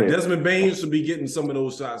 Like Desmond Bain should be getting some of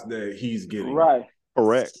those shots that he's getting. Right.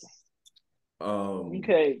 Correct.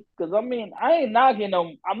 Okay, because I mean, I ain't knocking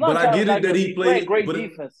him. I'm not. But I get it that he played great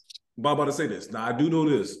defense. I'm about to say this. Now I do know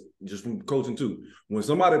this just from coaching too. When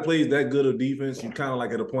somebody plays that good of defense, you kind of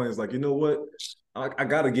like at a point. It's like, you know what? I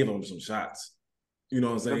got to give him some shots. You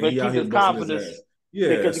know what I'm saying? He out here busting his ass.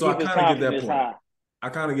 Yeah, so I kind of get that point. I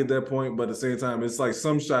kind of get that point, but at the same time, it's like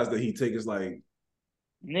some shots that he takes is like,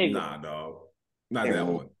 nigga. Nah, dog. Not that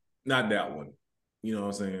one. Not that one. You know what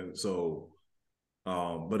I'm saying? So,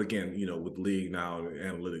 but again, you know, with the league now,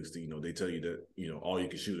 analytics, you know, they tell you that, all you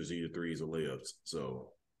can shoot is either threes or layups. So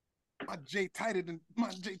my J tighter than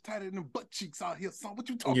butt cheeks out here, son. What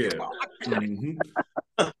you talking about?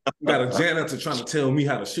 Got a janitor trying to tell me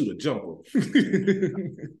how to shoot a jumper.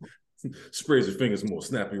 Spreads your fingers more,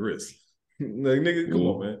 snappy wrists. Like, nigga, come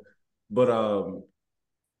on, man. But I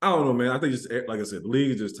don't know, man. I think just like I said, the league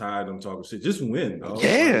is just tired of them talking shit. Just win, dog.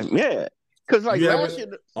 Yeah. Because like last year,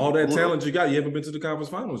 all that talent you got, you haven't been to the conference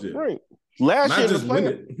finals yet. Right. Last year in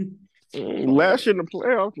the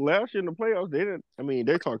playoffs, they didn't. I mean,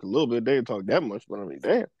 they talked a little bit. They didn't talk that much, but I mean,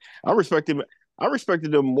 damn, I respected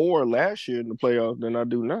them more last year in the playoffs than I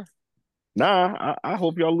do now. Nah, I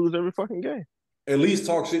hope y'all lose every fucking game. At least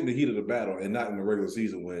talk shit in the heat of the battle and not in the regular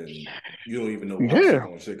season when you don't even know how it's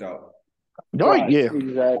going to shake out. Right, yeah,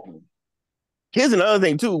 exactly. Here's another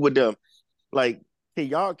thing too with them. Like, can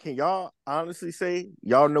y'all honestly say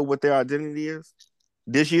y'all know what their identity is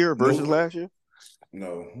this year versus last year?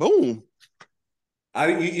 No. Boom.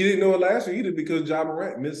 You didn't know it last year either because Ja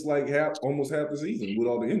Morant missed like almost half the season with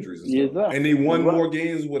all the injuries and stuff. And they won more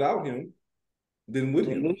games without him than with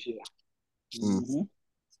him. Mm-hmm.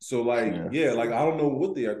 So like, like I don't know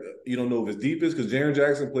what they are. You don't know if it's defense because Jaren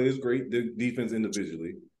Jackson plays great defense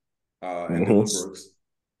individually, and Dylan Brooks.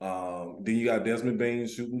 Then you got Desmond Bain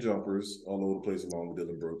shooting jumpers all over the place along with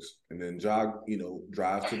Dylan Brooks, and then Ja,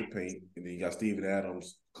 drives to the paint, and then you got Steven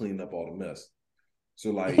Adams cleaning up all the mess. So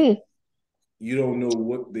like, you don't know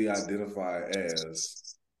what they identify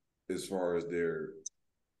as far as their.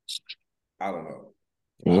 I don't know.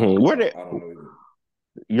 I don't know either.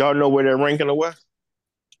 Y'all know where they're ranking the West?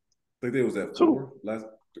 I think they was at 4 last.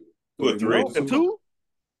 2 or 3? 2?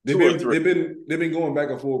 They've been going back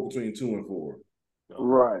and forth between 2 and 4.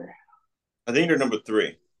 Right. I think they're number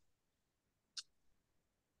 3.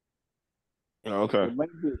 Okay.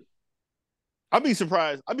 I'd be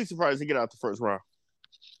surprised to get out the first round.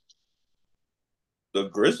 The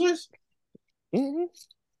Grizzlies? Mm-hmm.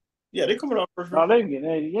 Yeah, they coming out first No, round. they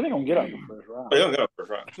gonna get out the first round. They don't get out first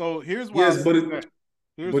round. So here's why. Yes, but here's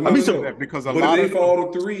but why I no, say no. that, because a But lot if of they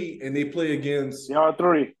fall to 3 and they play against They are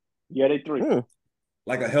 3. Yeah, they 3.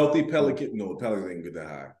 like a healthy Pelican. No, Pelicans ain't get that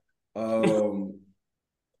high.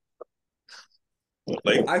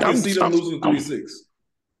 Like, I can see them losing 3-6.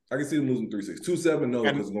 I can see them losing 3-6. 2-7, no,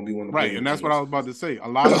 because it's gonna be one of the right, and that's what I was about to say. A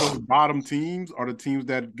lot of those bottom teams are the teams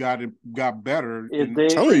that got better. If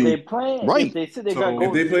they playing, right. if they sit, they So got if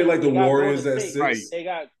Golden they play State, like the they got Warriors Golden at State, 6. Right.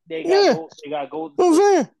 They Yeah. got Golden You know what I'm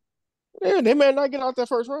State. saying? Yeah, they may not get out that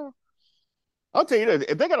first round. I'll tell you this: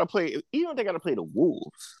 if they gotta play, even if they gotta play the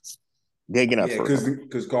Wolves, they get out Yeah, first round.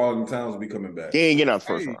 because Carlton Towns will be coming back. They ain't get out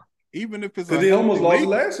first hey, round. even if it's Because a they almost healthy lost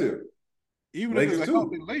Lakers, last year. even Lakers if it's a too.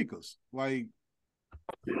 healthy Lakers, like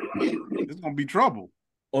it's gonna be trouble.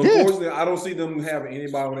 Unfortunately, I don't see them having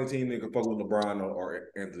anybody on their team that can fuck with LeBron or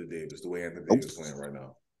Anthony Davis the way Anthony Davis is playing right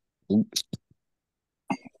now.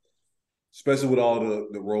 Especially with all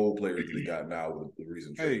the role players that they got now with the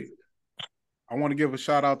recent trade. I want to give a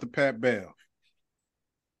shout out to Pat Bev.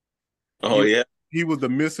 oh yeah, He was the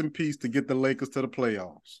missing piece to get the Lakers to the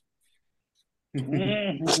playoffs.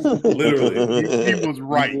 Literally. He was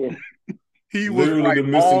right. Yeah. He was Literally right the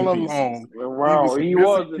missing all piece. along. Wow, he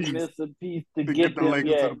was a piece missing piece to to get get the them.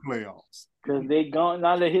 Lakers Yeah, to the playoffs. because they gone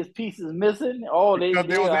now that his piece is missing. Oh, Because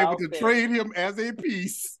they are was able out to there. trade him as a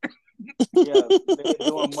piece. Yeah, they're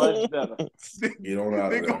doing much better. You don't know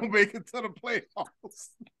They're that. gonna make it to the playoffs.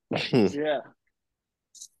 Yeah.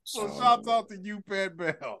 So shout out to you, Pat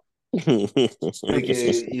Bell. AKA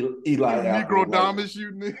Eli Apple. Negro Damas,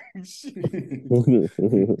 you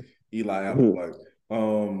Eli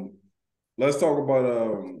Apple. Let's talk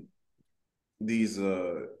about these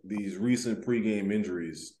recent pregame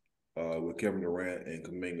injuries with Kevin Durant and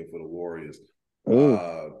Kuminga for the Warriors.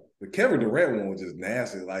 The Kevin Durant one was just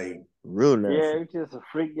nasty, like real nasty. Yeah, it's just a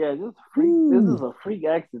freak. Yeah, just a freak. This is a freak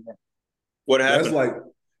accident. what happened? that's like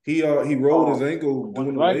he rolled his ankle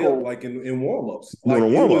doing the layup like in warm-ups. Like Doing a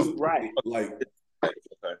it warm-up. was Right. like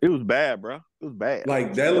It was bad, bro. It was bad.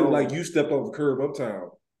 like that looked like you stepped off the curb uptown.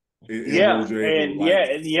 Yeah, rolled your ankle,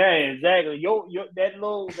 and yeah, exactly. Yo, that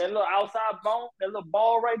little outside bone, that little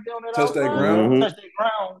ball right there on that Touch that outside, ground?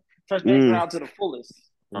 touch that ground to the fullest.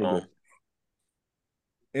 And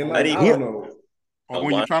like I don't know. Or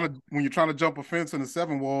when you're trying to jump a fence in the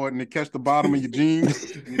 7 ward and they catch the bottom of your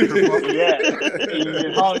jeans, and you trip up.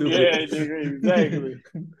 Yeah, exactly.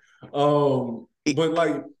 But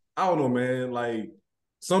like I don't know, man. Like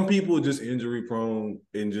some people are just injury prone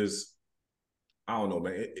and just I don't know,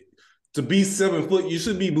 man. To be 7 foot, you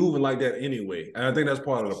should be moving like that anyway, and I think that's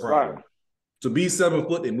part of the problem. Right. To be 7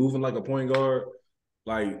 foot and moving like a point guard,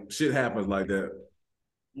 like shit happens like that.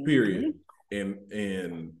 Period.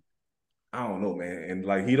 And I don't know, man. And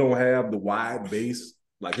like he don't have the wide base,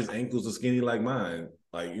 like his ankles are skinny like mine.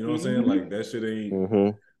 Like, you know what I'm saying? Like that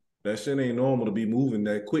shit ain't normal to be moving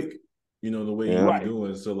that quick, you know, the way he was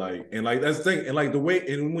doing. So like, and like that's the thing, and like the way,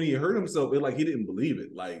 and when he hurt himself, it like he didn't believe it.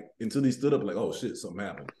 Like until he stood up, like, oh shit, something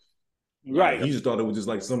happened. Right. Like, he just thought it was just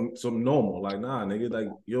like some normal. Like, nah, nigga, like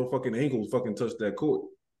your fucking ankles fucking touched that court.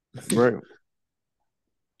 Right.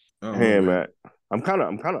 Hey, man. I'm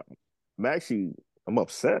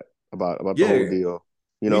upset about the whole deal.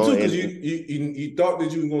 You know, me too, because you thought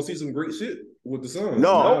that you were gonna see some great shit with the Suns.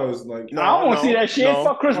 No, now it's like I don't want to see that shit.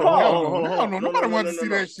 Fuck Chris Paul. Nobody wants to see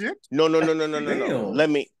that shit. No. Let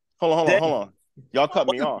me hold on. Y'all cut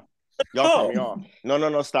me off. No.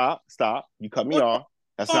 Stop. You cut me off.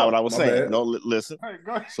 That's not what I was saying. Bad. No, listen. Hey,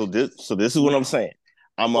 go ahead. So this is what I'm saying.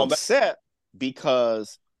 I'm upset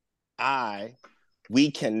because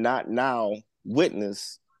we cannot now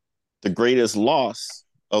witness the greatest loss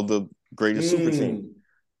of the greatest super team.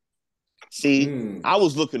 See, I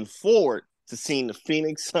was looking forward to seeing the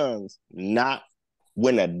Phoenix Suns not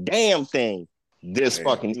win a damn thing this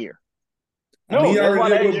fucking year. No, he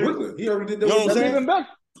already did with Brooklyn. He already did that with Brooklyn. Even better.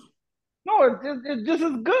 No, it's just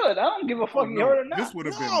as good. I don't give a fuck if you heard or not. This would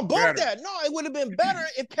have been better. No, it would have been better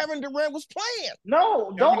if Kevin Durant was playing.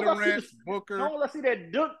 No, Booker. No, let's see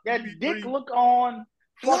that dick look on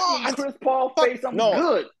fucking Chris Paul face. I'm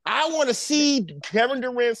good. I want to see Kevin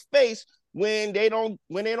Durant's face when they don't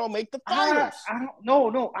make the finals. I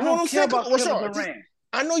don't care about Kevin Durant.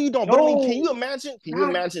 I know you don't, but I mean, can you imagine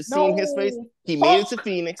seeing his face? He made it to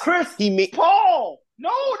Phoenix. Paul.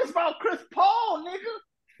 No, it's about Chris Paul, nigga.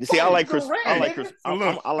 You see, I like Chris. I like Chris.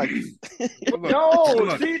 No,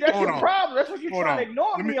 see, that's your problem. That's what you're trying to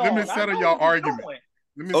ignore me on. Let me settle y'all argument.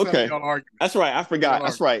 That's right. I forgot.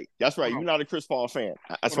 That's right. You're not a Chris Paul fan.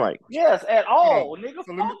 That's right. Yes, at all, nigga.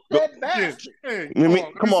 Fuck that bastard.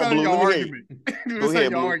 Come on, Blue. Go ahead,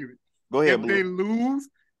 Blue. Go ahead, If they lose,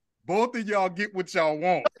 both of y'all get what y'all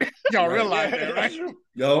want. Y'all Right. realize that, right?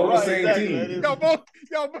 Y'all on the Right, same exactly. team. Y'all both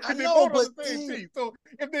on the but same damn. team. So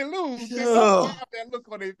if they lose, they Yeah. don't have that look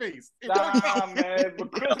on their face. Nah, man.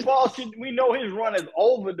 But Chris Paul we know his run is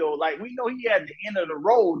over though. Like we know he at the end of the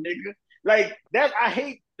road, nigga. Like that, I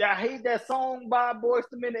hate that song by Boyz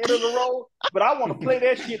II Men, The End of the Road. But I want to play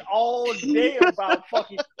that shit all day about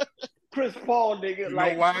fucking Chris Paul, nigga. You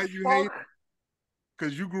like know why you hate it?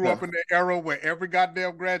 Because you grew up in the era where every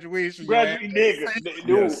goddamn graduation graduate nigga, dude.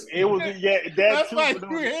 Yes. It was that That's too. why But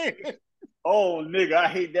you hate it. oh, nigga, I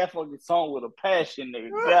hate that fucking song with a passion, nigga.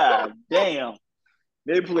 God damn,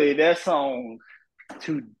 they played that song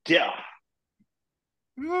to death.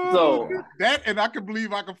 So that and I Can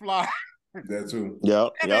Believe I Can Fly. That too.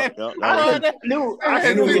 Yep. I That still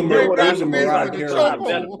And it was a Mariah Carey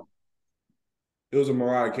one. It was a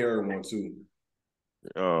Mariah Carey one too.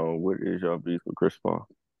 What is your beef with Chris Paul?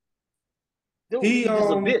 Dude, He, he's just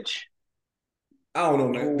a bitch. I don't know,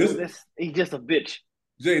 man. He's just a bitch.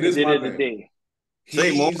 Jay, this is my the thing.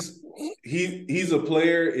 day. He's a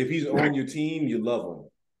player. If he's on your team, you love him.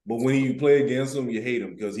 But when you play against him, you hate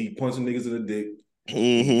him because he punching niggas in the dick,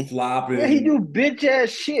 he flopping. Yeah, he do bitch ass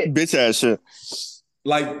shit. Bitch ass shit.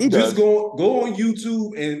 Like He just does. go on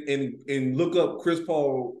YouTube and look up Chris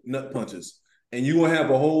Paul nut punches, and you will have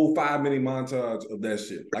a whole 5-minute montage of that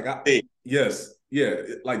shit. Like yes, yeah,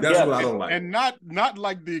 like that's what I don't like. And not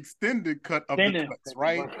like the extended cut of the cuts,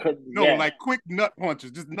 right? No, Yeah. like quick nut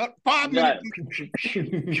punches, just 5 minutes.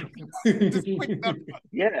 Just quick nut punches.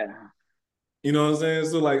 Yeah. You know what I'm saying?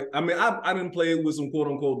 So like, I mean, I didn't play with some quote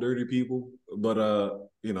unquote dirty people, but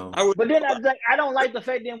you know. But then I don't like the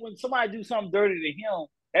fact that when somebody do something dirty to him,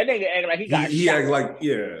 that nigga act like he got he shot. acts like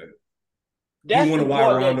That's he wonder the why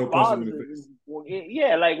part Rondo that punched him in the bothers face.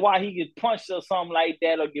 Yeah, like why he get punched or something like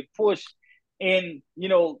that or get pushed. And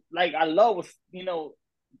like I love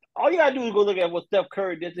all you gotta do is go look at what Steph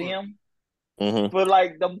Curry did to him. For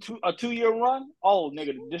like a 2-year run. Oh,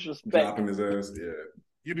 nigga, the disrespect. Dropping his ass, yeah.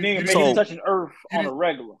 Nigga make him touching earth on a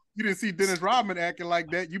regular. You didn't see Dennis Rodman acting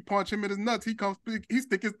like that. You punch him in his nuts, he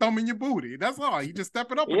stick his thumb in your booty. That's all. He just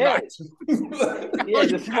stepping up a notch.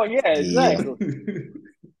 Exactly.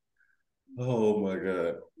 Oh my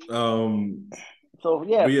god. So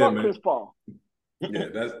fuck Chris Paul. Yeah,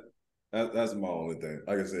 that's my only thing.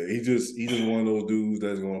 Like I said, he's just one of those dudes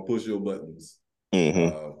that's gonna push your buttons.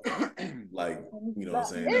 Like, you know what I'm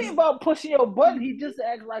saying? It ain't about pushing your button. He just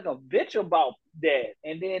acts like a bitch about that,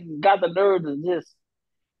 and then got the nerve to just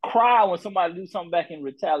cry when somebody do something back in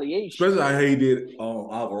retaliation. Especially how he did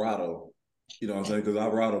Alvarado. You know what I'm saying? Because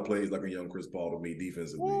Alvarado plays like a young Chris Paul to me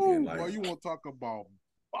defensively. And like, well, you want to talk about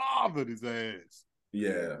bothered his ass.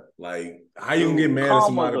 Yeah, like how you can get mad at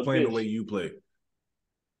somebody playing the way you play?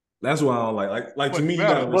 That's why I don't like to me, you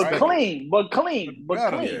gotta respect. But clean,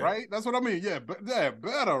 right? That's what I mean. Yeah,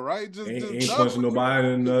 better, right? Just ain't punching nobody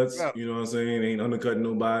in the nuts. You know what I'm saying? Ain't undercutting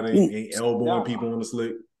nobody. Ain't elbowing people on the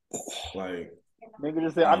slick. Like nigga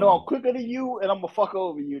just said, I know I'm quicker than you, and I'm gonna fuck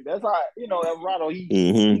over you. That's how Alvarado.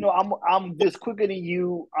 I'm just quicker than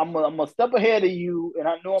you. I'm a step ahead of you, and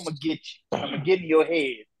I know I'm gonna get you. I'm gonna get in your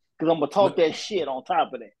head because I'm gonna talk that shit on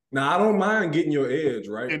top of that. Now I don't mind getting your edge,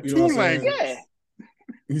 right? In two languages. Yeah.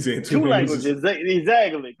 He's in two languages.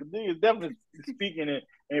 Exactly. Because niggas definitely speaking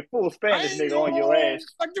in full Spanish, nigga, on your ass.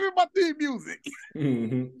 Like, give me my theme music.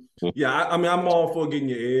 Yeah, I mean, I'm all for getting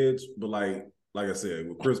your edge, but like I said,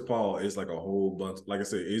 with Chris Paul, it's like a whole bunch. Like I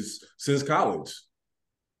said, it's since college.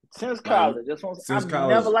 Since college. That's what I've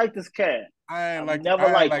never liked this cat. I ain't like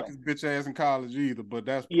his bitch ass in college either, but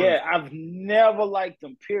that's personal. Yeah, I've never liked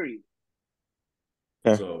him, period.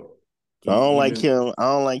 So I don't like him. I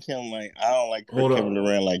don't like him. Like I don't like Kevin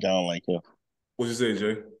Durant. Like I don't like him. What you say,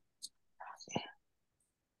 Jay?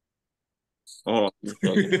 So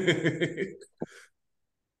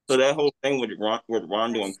that whole thing with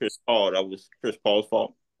Rondo and Chris Paul, that was Chris Paul's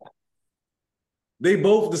fault. They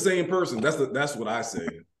both the same person. That's what I say.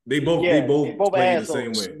 They both play the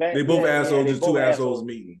same way. They both assholes. Just two assholes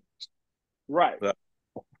meeting. Right.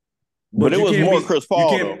 But it was more Chris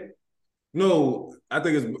Paul. Though. No, I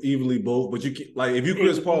think it's evenly both. But you can't, like, if you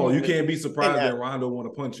Chris Paul, you can't be surprised that Rondo want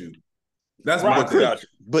to punch you. That's my thing.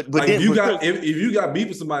 But like, if you got beef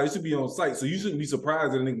with somebody, it should be on site. So you shouldn't be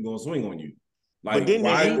surprised that a nigga gonna swing on you. Like,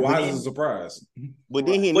 why is it a surprise? But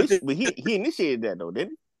then he initiated that though,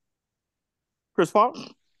 didn't he? Chris Paul?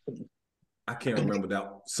 I can't remember that.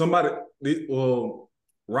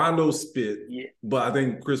 Rondo spit, but I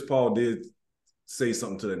think Chris Paul did say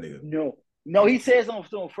something to that nigga. No, he said something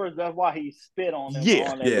to him first. That's why he spit on him.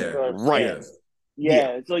 Right.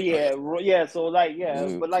 So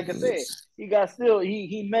but like I said,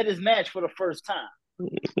 he met his match for the first time.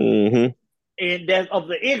 Mm-hmm. And that's of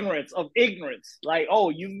the ignorance. Like, oh,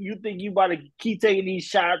 you think you about to keep taking these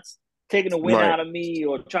shots, taking the wind Right. out of me,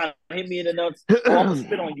 or trying to hit me in the nuts? Oh, I'm gonna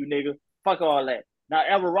spit on you, nigga. Fuck all that. Now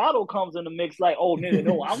Alvarado comes in the mix like, oh nigga,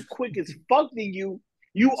 no, I'm quick as fuck than you.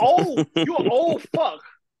 You an old fuck,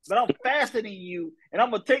 but I'm faster than you, and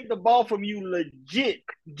I'm gonna take the ball from you legit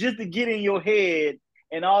just to get in your head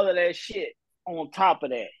and all of that shit on top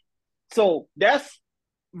of that. So that's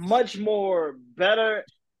much more better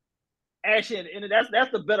action, and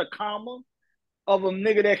that's the better karma of a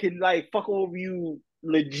nigga that can like fuck over you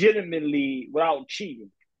legitimately without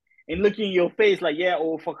cheating and look in your face like, yeah,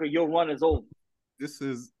 old fucker, your run is over.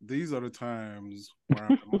 These are the times where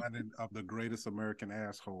I'm reminded of the greatest American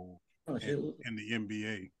asshole in the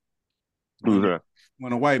NBA.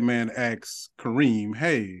 When a white man asks Kareem,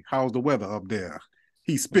 "Hey, how's the weather up there?"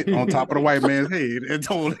 He spit on top of the white man's head and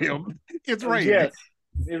told him, "It's raining." Yes,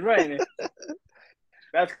 it's raining.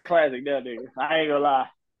 That's classic, that nigga. I ain't gonna lie.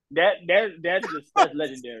 That's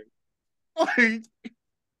legendary. Like,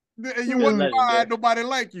 you wouldn't find nobody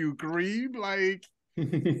like you, Kareem. Like,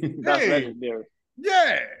 that's legendary.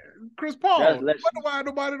 Yeah, Chris Paul. Wonder why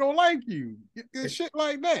nobody don't like you. It's shit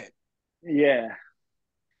like that. Yeah.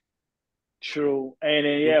 True. And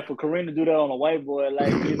then for Kareem to do that on a white boy,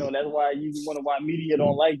 like, that's why you wonder why media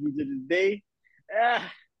don't like you to this day.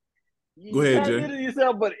 Go ahead, Jay. Did it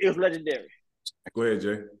yourself, but it was legendary. Go ahead,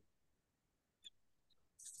 Jay.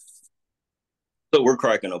 So we're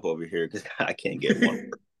cracking up over here because I can't get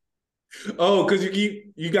one. Oh, because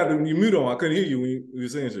you got your mute on. I couldn't hear you when you were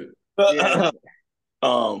saying shit. Yeah.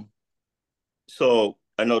 So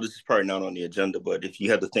I know this is probably not on the agenda, but if you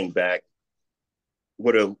had to think back,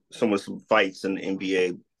 what are some fights in the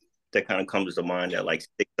NBA that kind of comes to mind that like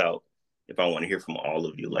sticks out? If I want to hear from all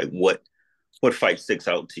of you, like what fight sticks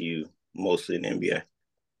out to you mostly in the NBA?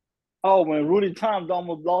 Oh, when Rudy Tom's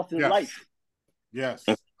almost lost his life. Yes,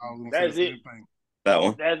 that's it. That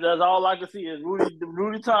one. That's all I can see is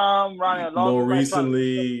Rudy Tom. Ronnie more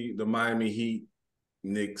recently, the Miami Heat,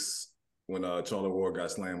 Knicks, when Charlie Ward got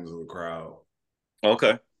slammed into the crowd.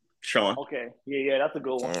 Okay, Sean. Okay, yeah, that's a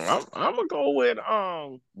good one. I'm gonna go with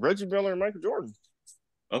Reggie Miller and Michael Jordan.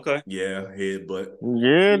 Okay. Yeah, headbutt.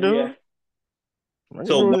 Yeah, dude. Yeah.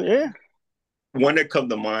 So one that come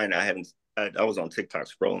to mind, I was on TikTok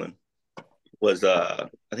scrolling, was I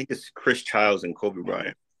think it's Chris Childs and Kobe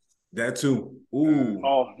Bryant. That too. Ooh.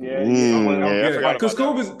 Oh yeah. Because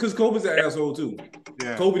Kobe's an asshole too.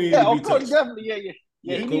 Yeah. Kobe needed to be touched. Definitely,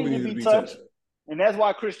 yeah. He Kobe needed to be touched. And that's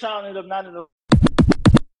why Chris Childs ended up not in the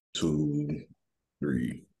 2,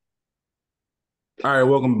 3. All right,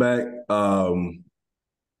 welcome back.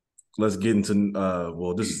 Let's get into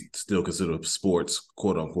this is still considered sports,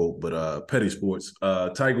 quote unquote, but petty sports.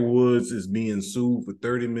 Tiger Woods is being sued for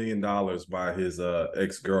 $30 million by his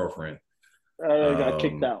ex-girlfriend. Got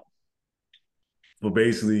kicked out. For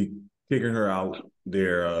basically kicking her out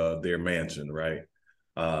their mansion, right?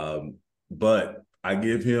 But I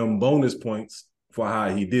give him bonus points for how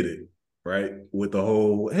he did it, right? With the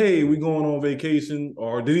whole, hey, we going on vacation,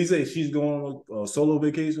 or did he say she's going on a solo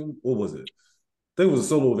vacation? What was it? I think it was a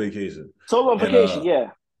solo vacation. Vacation,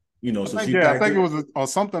 yeah. So I think it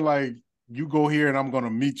was something like, you go here and I'm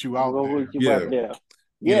gonna meet you out there.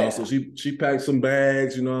 Yeah. So she packed some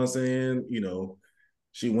bags, you know what I'm saying?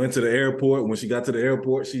 She went to the airport. When she got to the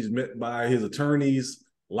airport, she's met by his attorneys.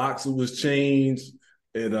 Locks was changed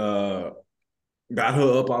and got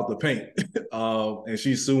her up out the paint. And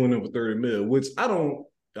she's suing him for $30 million, which like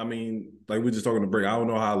we're just talking to break. I don't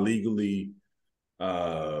know how legally.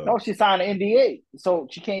 No, she signed an NDA, so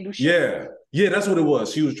she can't do shit. Yeah, that's what it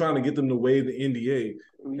was. She was trying to get them to waive the NDA,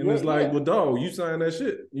 and it's like, well, dog, you signed that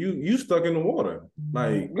shit. You stuck in the water,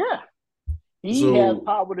 like He has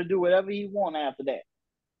power to do whatever he want after that.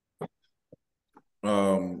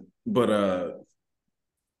 But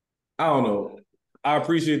I don't know. I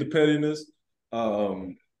appreciate the pettiness, but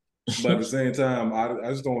at the same time,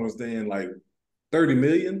 I just don't understand. Like, 30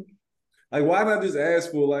 million. Like, why not just ask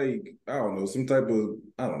for, like, I don't know, some type of,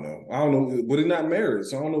 I don't know, but he's not married,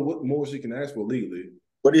 so I don't know what more she can ask for legally.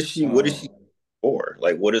 What is she for?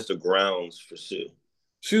 Like, what is the grounds for sue?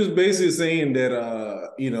 She was basically saying that,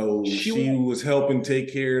 she was helping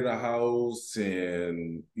take care of the house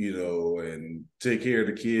and, and take care of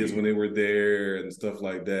the kids when they were there and stuff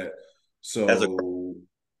like that. So, as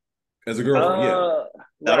a girlfriend,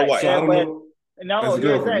 Not a wife. So I don't know. As a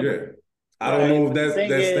girlfriend, I don't know if that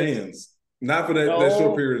stands. Not for that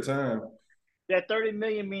short period of time. That 30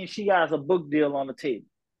 million means she has a book deal on the table.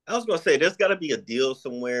 I was gonna say there's got to be a deal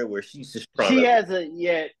somewhere where she's just trying.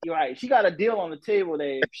 You're right. She got a deal on the table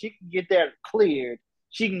that if she can get that cleared,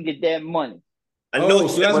 she can get that money. I know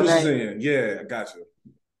so that's what you're But saying. Yeah, I got you.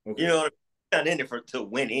 Okay. you know, not in it to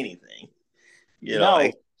win anything. You know,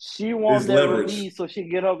 no, she It's wants that leverage. release so she can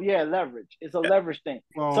get up. Yeah, leverage. It's a leverage thing.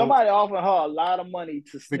 Well, Somebody offered her a lot of money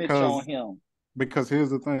to snitch because on him. because here's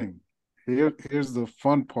the thing. Here's the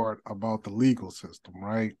fun part about the legal system,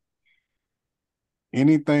 right?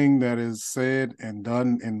 Anything that is said and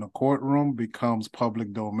done in the courtroom becomes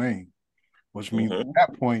public domain, which means at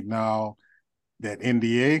that point now that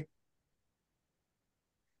NDA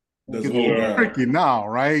That's gets a whole Yeah. tricky now,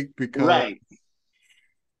 right? Because Right,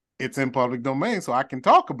 it's in public domain, so I can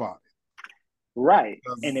talk about right.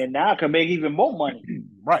 Because- And then now I can make even more money it,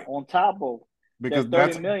 right? on top of Because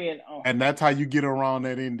that 30 million. and that's how you get around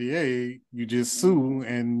that NDA. You just sue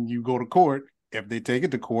and you go to court if they take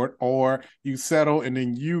it to court, or you settle and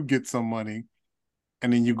then you get some money,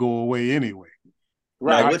 and then you go away anyway.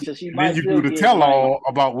 Right. Now, So she And might then you still do the get tell-all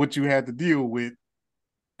about what you had to deal with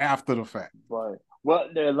after the fact. Right. Well,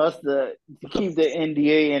 unless to keep the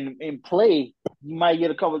NDA in play, you might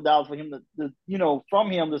get a couple of dollars for him to from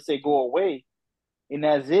him to say go away, and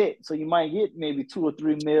that's it. So you might get maybe 2 or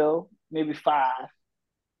 3 mil, maybe 5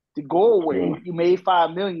 to go away. You made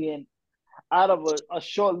 5 million out of a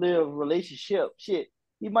short-lived relationship. Shit,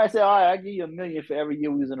 he might say, "All right, I'll give you $1 million for every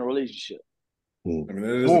year we was in a relationship." I mean,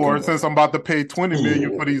 that is Or since I'm about to pay $20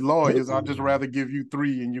 million for these lawyers, I'd just rather give you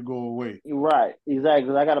 3 and you go away. You're right, exactly.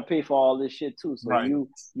 'Cause I got to pay for all this shit too. So Right. you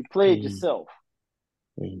play it yourself.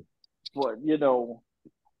 But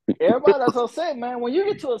everybody, that's what I'm saying, man. When you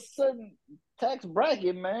get to a certain tax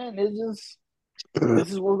bracket, man, this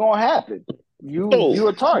is what's gonna happen. You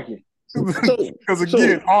a target. Because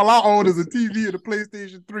again, all I own is a TV and a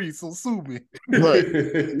PlayStation 3, so sue me. Right.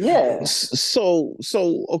 Yeah. So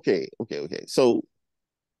okay. So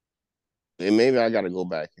and maybe I got to go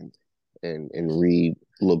back and read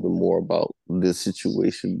a little bit more about this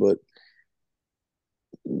situation, but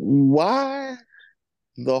why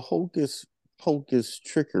the hocus pocus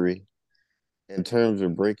trickery in terms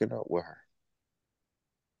of breaking up with her?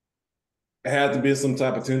 It had to be some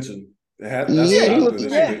type of tension. That's Yeah, what he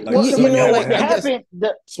it Well, is. you know, it like, I guess- happened.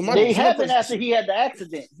 So They my happened question- after he had the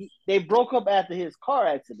accident. They broke up after his car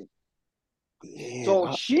accident. Yeah,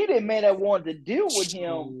 So she the man that wanted to deal with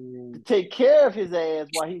him to take care of his ass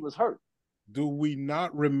while he was hurt. Do we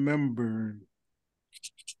not remember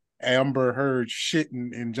Amber Heard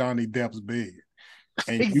shitting in Johnny Depp's bed?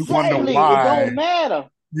 And you wonder Exactly. It why don't matter.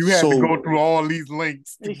 you had to So- go through all these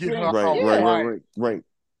lengths to These get her things- out. Yeah.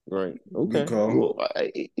 Right. Okay. Good call. Well,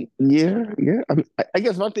 yeah. I mean, I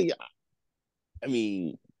guess my thing. I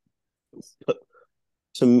mean,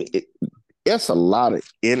 to me, it's a lot of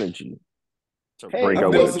energy to Hey, break I've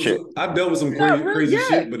up dealt, with a with chick. I've dealt with some Yeah, crazy, really, crazy yeah.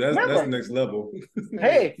 shit, but that's Remember- the next level.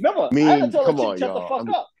 Hey, remember, I mean, I had to tell come the on, chick, shut the y'all.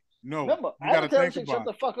 fuck up. No, Remember, you I had got to to tell the think chick, shut about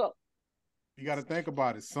the it. fuck up. You got to think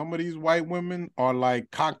about it. Some of these white women are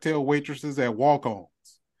like cocktail waitresses at walk-ons.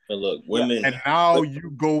 but look, women. And now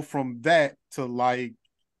you go from that to like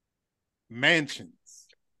mansions.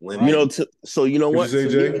 Women, You know, so you know What what? you say,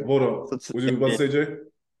 So Jay? you- Hold on. What you about to say, Jay?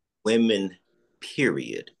 women,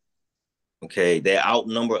 period. Okay, they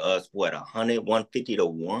outnumber us 100, 150 to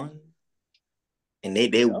 1, and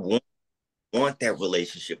they want that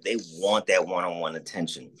relationship. They want that one-on-one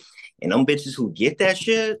attention, and them bitches who get that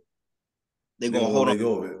shit, they're gonna hold on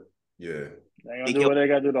Go of it. Yeah. They gonna do what they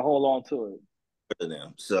gotta do to hold on to it. to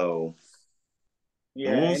them. So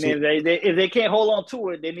Yeah, and if they can't hold on to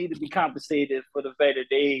it, they need to be compensated for the fact that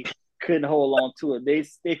they couldn't hold on to it.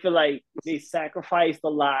 They feel like they sacrificed a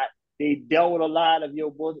lot. They dealt with a lot of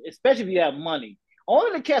your bullshit, especially if you have money.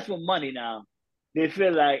 Only the cats with money now, they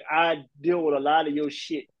feel like I deal with a lot of your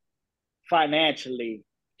shit financially.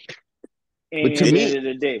 But to At the me- end of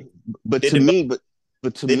the day, But to me,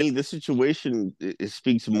 but to me, this situation it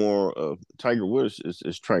speaks more of Tiger Woods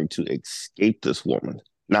is trying to escape this woman,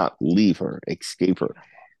 not leave her, escape her.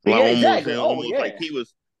 Yeah, Like, exactly. almost Yeah. like he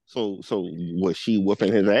was. So was she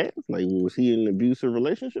whooping his ass? Like, was he in an abusive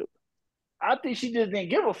relationship? I think she just didn't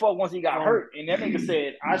give a fuck once he got hurt. And that nigga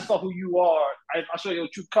said, I saw who you are. I saw your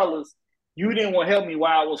true colors. You didn't want to help me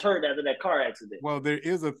while I was hurt after that car accident. Well, there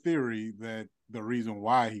is a theory that the reason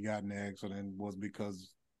why he got in the accident was because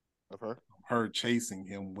Of her? her chasing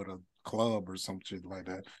him with a club or some shit like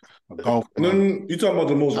that, a golf No, club. you talking about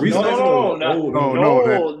the most recent accident?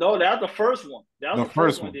 No, that's the first one. That was The the first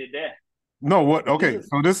first one one. did that. No, what? Okay,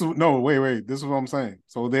 so this is wait. This is what I'm saying.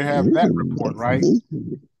 So they have that report, right?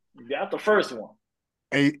 That's the first one.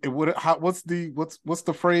 What's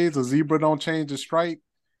the phrase? A zebra don't change the stripe.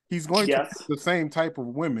 He's going to Yes. pick the same type of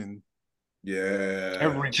women Yeah.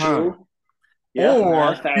 every time. True. Yeah, Or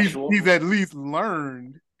that's factual. he's at least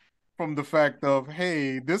learned from the fact of,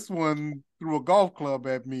 hey, this one threw a golf club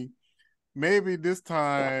at me. Maybe this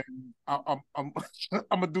time I'm I'm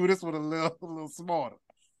gonna do this one a little smarter.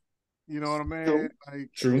 You know what I mean? Like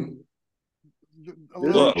True. a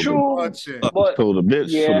This little is true, bloodshed. but So the bitch,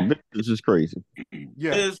 yeah. this is crazy.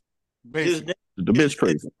 Yeah, His basically. The bitch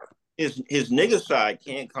crazy. his nigga side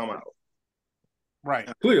can't come out. Right.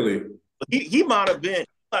 Clearly. He might have been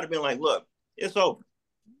like, look, it's over.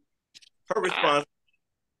 Her response,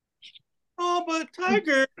 oh, but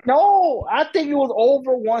Tiger. No, I think it was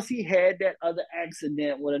over once he had that other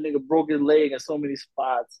accident when a nigga broke his leg in so many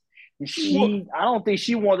spots. And I don't think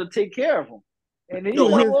she wanted to take care of him. And then he's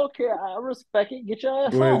like, well, okay, I respect it. Get your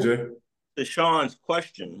ass Go ahead, home. Jay. To Sean's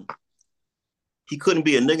question, he couldn't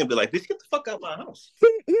be a nigga and be like, bitch, get the fuck out of my house. He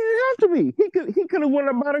didn't have to be. He could have went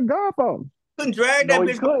about a golf off. Couldn't drag No, that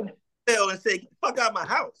he bitch could. and say, get the fuck out of my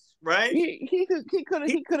house, right? He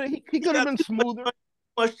could have been smoother.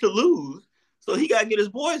 Much to lose, so he got to get his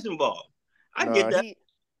boys involved. I get that.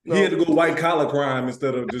 He had to go white collar crime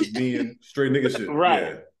instead of just being straight nigga shit. Right.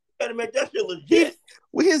 Yeah. Gotta make that shit legit.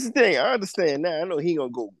 Well, here's the thing. I understand now. I know he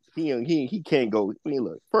gonna go. He can't go. I mean,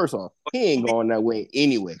 look. First off, he ain't going that way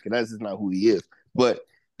anyway, because that's just not who he is. But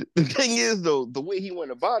the thing is, though, the way he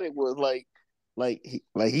went about it was like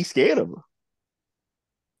he's scared of her.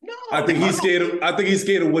 No, I think he's scared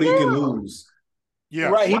of what he can lose. Yeah.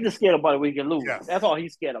 Right, he's just scared about it. We can lose. Yes. That's all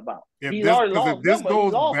he's scared about. If He's this, already lost. if this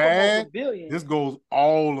goes bad, $1 this goes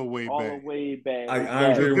all the way all back. the way back. Like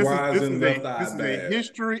Andre This Rison is left eye a bad.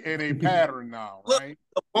 history and a pattern now, Look, right?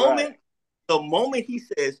 the moment he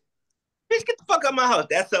says, bitch, get the fuck out of my house,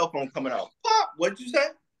 that cell phone coming out. Pop, what'd you say?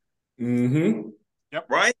 Mm-hmm. Yep.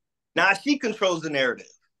 Right? Now she controls the narrative.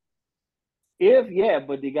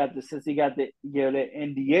 But since he got the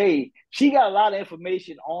NDA, she got a lot of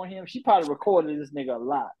information on him. She probably recorded this nigga a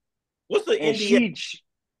lot. What's the NDA?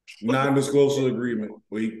 Non-disclosure agreement.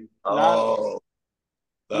 Oh.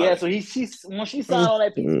 Yeah, so when she signed on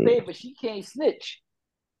that piece of paper, she can't snitch.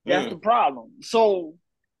 That's the problem. So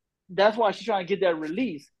that's why she's trying to get that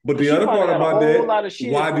release. But the other part about that,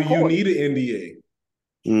 why do you need an NDA?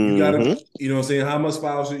 You gotta, you know what I'm saying? How much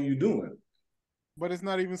foul shit you doing? But it's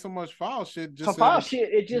not even so much foul shit. Just foul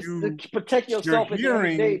shit. It just to protect yourself. You're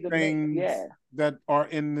hearing things that are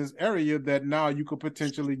in this area that now you could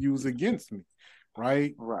potentially use against me,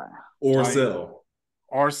 right? Right. Or sell.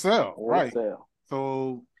 Right.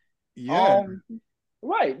 So, yeah.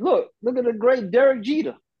 Right. Look at the great Derek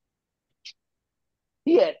Jeter.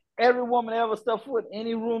 He had every woman ever stepped foot in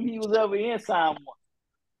any room he was ever in signed one.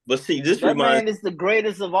 But see, that man is the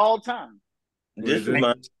greatest of all time.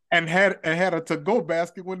 And had a to-go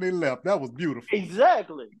basket when they left. That was beautiful.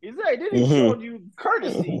 Exactly. Then he showed you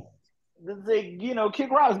courtesy. They,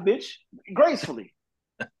 kick rocks, bitch, gracefully.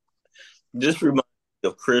 This reminds me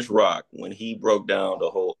of Chris Rock when he broke down the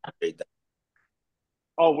whole thing.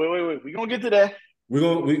 Oh, wait. We're gonna get to that. We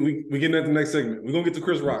getting at the next segment. We're gonna get to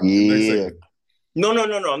Chris Rock. Yeah. Next segment. No.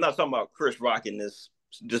 I'm not talking about Chris Rock in this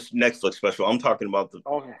Netflix special. I'm talking about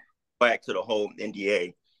back to the whole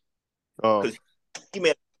NDA. Because he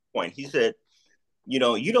made a point. He said, you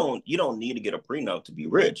don't need to get a prenup to be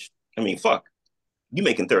rich. I mean, fuck. You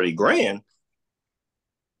making $30,000.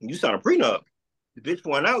 You sign a prenup. The bitch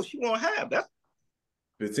went out, she won't have. That's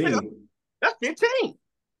 15. That's 15.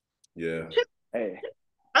 Yeah. Hey.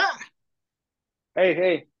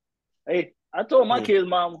 I told my kids,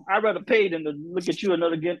 Mom, I'd rather pay than to look at you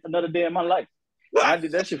another day in my life. I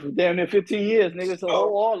did that shit for damn near 15 years, nigga. So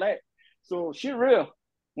all that. So shit real.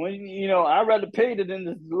 When I'd rather pay than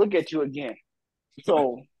to look at you again.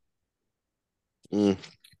 So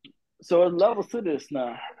so it levels to this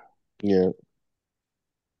now. Yeah.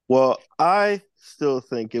 Well, I still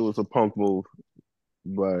think it was a punk move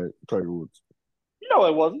by Tiger Woods. No,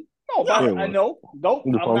 it wasn't. No, I know. Nope.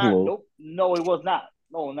 I'm not. Nope. No, it was not.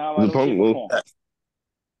 No, now I know.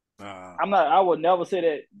 I'm not. I would never say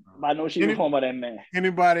that by no shape or form by that man.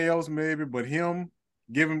 Anybody else, maybe, but him.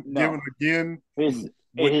 Give him again. He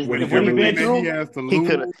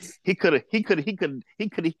could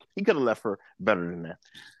have left her better than that.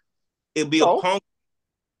 It'd be a punk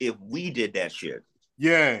if we did that shit.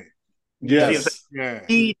 Yeah. Yes. Yeah.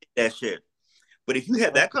 He did that shit. But if you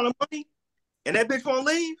have that kind of money and that bitch won't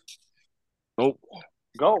leave,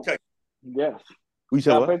 go. Yes. We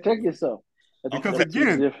shall protect yourself. Because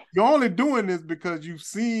again, you're only doing this because you've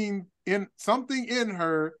seen something in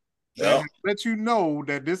her that lets you know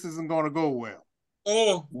that this isn't going to go well.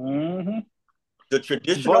 Mm-hmm. The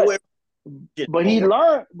traditional way. But he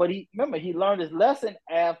learned. He learned his lesson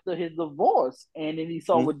after his divorce, and then he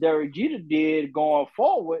saw what Derek Jeter did going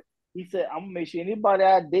forward. He said, "I'm gonna make sure anybody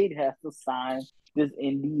I date has to sign this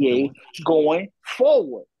NDA going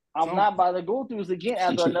forward. I'm not about to go through this again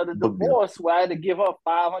after another divorce where I had to give her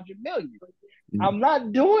 $500 million. I'm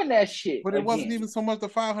not doing that shit. But it wasn't again. even so much the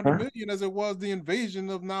 500 million as it was the invasion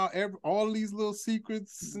of now all these little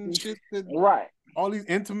secrets and shit that all these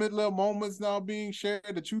intimate little moments now being shared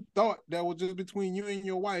that you thought that was just between you and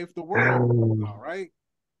your wife, the world, all right?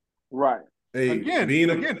 Right. Hey, being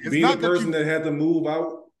a person that had to move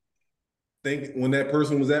out, think when that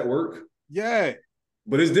person was at work. Yeah.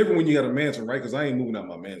 But it's different when you got a mansion, right? Because I ain't moving out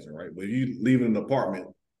my mansion, right? But if you leave an apartment,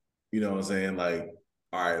 you know what I'm saying? Like,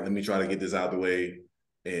 all right, let me try to get this out of the way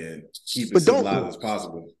and keep it civilized as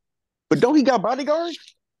possible. But don't he got bodyguards?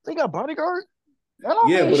 They got bodyguards?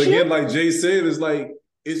 Yeah, but again, like Jay said, it's like,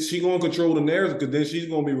 is she going to control the narrative? Because then she's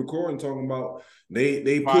going to be recording, talking about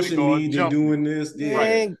they pushing me, they doing this.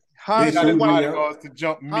 Yeah. Hire some bodyguards to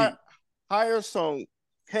jump me. Hire some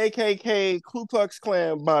KKK Ku Klux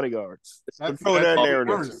Klan bodyguards. Control that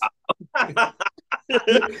narrative.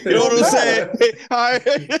 You know what I'm saying?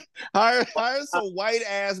 Hire some white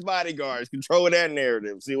ass bodyguards. Control that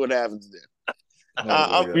narrative. See what happens there.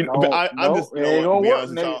 I'm just, you know, to be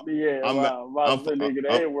honest with y'all,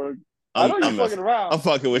 I know you're fucking around. I'm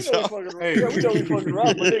fucking with y'all. Hey, we know we fucking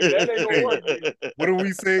around, but nigga, that ain't gonna work. Nigga. What do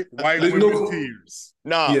we say? White women's tears.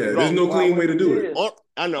 There's no clean way to do it.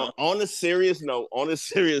 I know. On a serious note,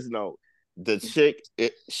 the chick,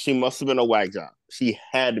 she must have been a whack job. She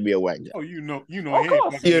had to be a whack job. Oh, you know,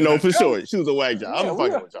 for sure. She was a whack job. I'm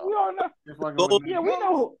fucking with y'all. We all know. We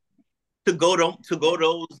know. To go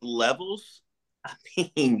those levels, I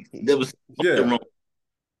mean, there was something wrong.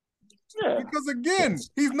 Yeah. Because again,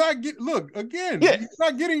 he's not he's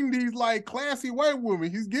not getting these like classy white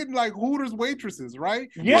women. He's getting like Hooters waitresses, right?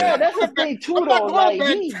 Yeah, that's the thing too, though. Like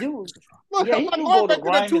he do. Look, I'm not going back to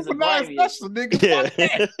that 2 for $9 special, nigga.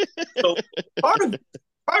 Yeah. So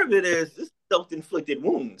part of it is this self-inflicted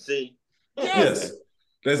wound. See. Yes.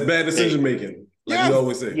 That's bad decision making. Like you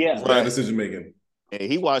always say. Yeah. Bad decision making. And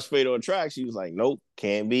he watched Fatal Attraction. She was like, "Nope,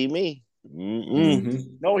 can't be me."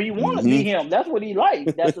 No, he want to be him. That's what he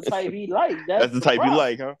like. That's the type he like. That's the type you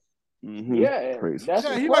like, huh? Yeah, crazy. That's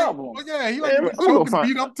the problem. He like to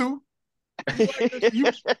beat up too.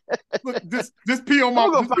 Look, just pee on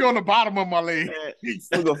the bottom of my leg.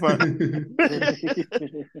 I'm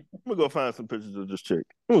gonna go find some pictures of this chick.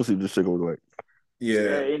 I'm gonna see what this chick look like.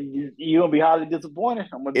 Yeah, and you're gonna be highly disappointed.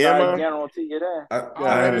 I'm gonna guarantee you that.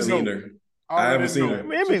 I haven't seen her. I haven't seen her.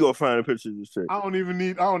 Let me go find a picture of this chick. I don't even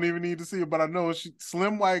need to see it, but I know she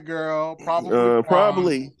slim white girl,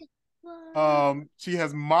 probably. She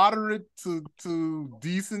has moderate to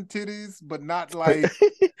decent titties, but not like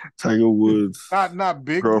Tiger Woods. Not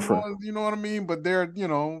big girlfriend. ones, you know what I mean? But they're,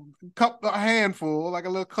 a handful, like a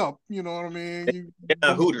little cup, you know what I mean?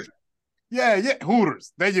 Hooters. Yeah,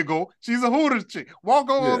 Hooters. There you go. She's a Hooters chick. Walk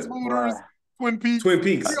on Hooters. Twin Peaks.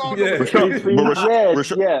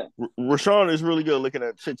 Rashawn is really good looking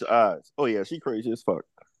at chick's eyes. Oh yeah, she crazy as fuck.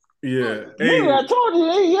 Yeah. Nigga, I told you.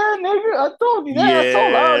 Nigga, I told you that.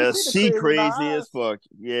 Yeah, she crazy as fuck.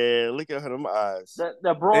 Yeah, look at her them eyes.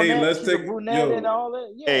 The brunette, hey, let's take brunette and all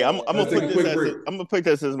that. Yeah. Hey, I'm gonna put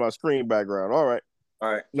this as my screen background. All right.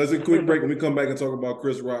 Let's take a quick break. When we come back and talk about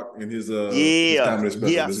Chris Rock and his comedy special.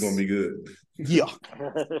 Yes. This is gonna be good. Yeah.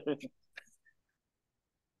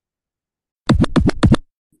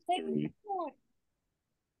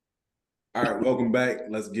 All right, welcome back.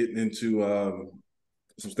 Let's get into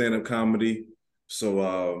some stand-up comedy. So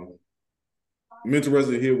I'm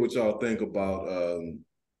interested to hear what y'all think about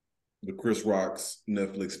the Chris Rock's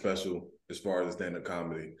Netflix special as far as the stand-up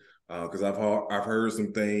comedy. Because I've heard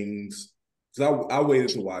some things. So I waited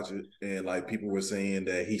to watch it, and like people were saying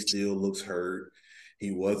that he still looks hurt.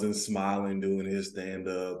 He wasn't smiling doing his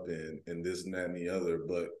stand-up and this and that and the other.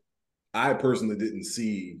 But I personally didn't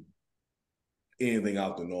see anything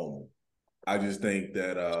out the normal. I just think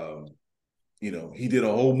that he did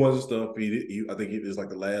a whole bunch of stuff. I think it was like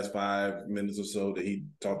the last 5 minutes or so that he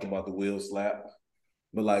talked about the wheel slap.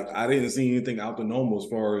 But like I didn't see anything out the normal as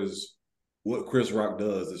far as what Chris Rock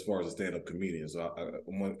does as far as a stand-up comedian. So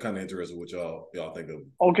I'm kind of interested in what y'all think of.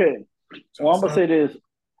 Okay. Well, I'm gonna say this.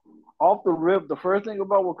 Off the rip, the first thing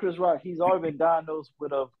about with Chris Rock, he's already been diagnosed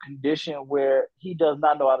with a condition where he does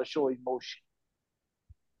not know how to show emotion.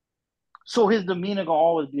 So his demeanor gonna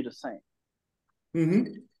always be the same. Mm-hmm.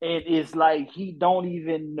 And it's like he don't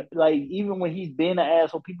even even when he's being an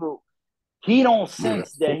asshole, he don't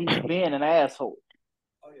sense that he's being an asshole.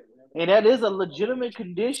 And that is a legitimate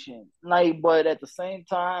condition. But at the same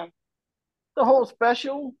time, the whole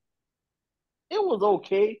special, it was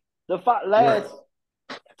okay. The last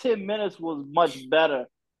 10 minutes was much better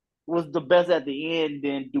was the best at the end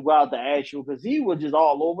than throughout the actual, because he was just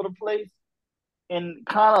all over the place and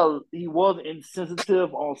kind of he was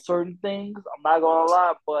insensitive on certain things. I'm not gonna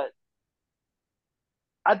lie, but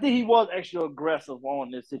I think he was extra aggressive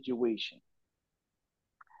on this situation.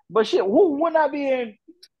 But shit, who would not be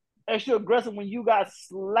extra aggressive when you got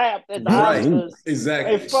slapped at the Right. Oscars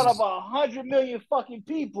Exactly. in front of 100 million fucking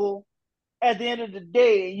people at the end of the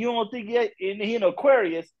day, and you don't think he in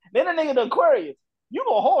Aquarius, then the nigga in Aquarius, you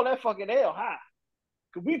gonna hold that fucking L high.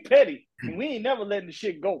 Cause we petty and we ain't never letting the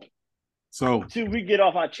shit go. So till we get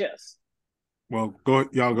off our chest. Well,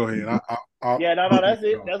 y'all go ahead. Yeah, no, that's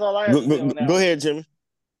it. That's all I have to say on that. Go ahead, Jimmy.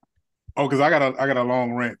 Oh, because I got a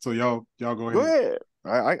long rant, so y'all go ahead. Go ahead.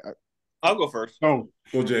 I'll go first. Oh,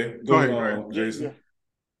 go Jay. Go ahead, Jason.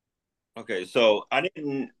 Yeah. Okay, so I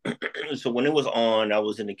didn't. So when it was on, I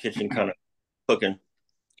was in the kitchen kind of cooking,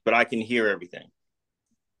 but I can hear everything.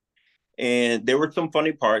 And there were some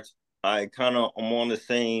funny parts. I'm on the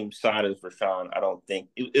same side as Rashawn. I don't think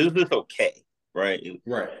it was just okay, right?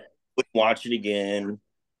 Right. Would watch it again.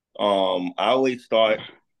 I always thought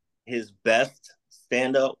his best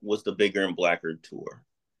stand up was the Bigger and Blacker tour.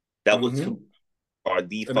 That was the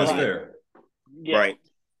funny. Yeah. Right.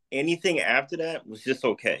 Anything after that was just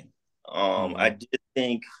okay. I did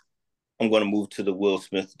think I'm going to move to the Will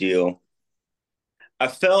Smith deal. I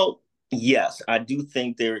felt, yes, I do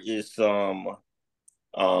think there is some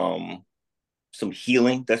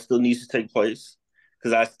healing that still needs to take place,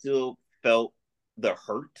 because I still felt the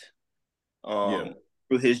hurt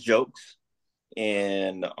through his jokes,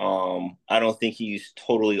 and I don't think he's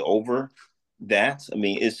totally over that. I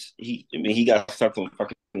mean, he got stuck on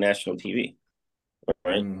fucking national TV,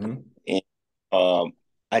 right? And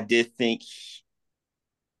I did think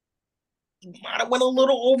he might have went a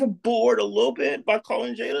little overboard a little bit by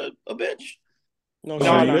calling Jada a bitch. No,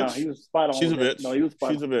 he was spot on. She's a bitch. No, he was spot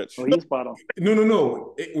on. She's a bitch. No, he was spot on.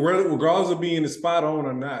 No. Regardless of being spot on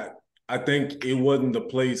or not, I think it wasn't the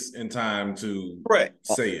place and time to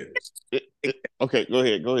say it. Okay, go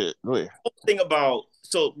ahead. The whole thing about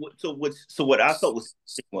what I thought was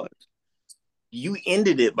you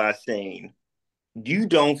ended it by saying you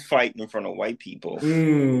don't fight in front of white people.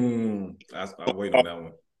 I'll wait on that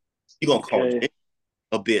one. You're gonna call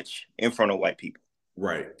a bitch in front of white people,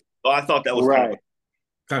 right? So I thought that was kind of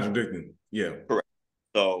contradicting. Yeah, correct.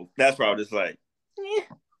 So that's where I was just like,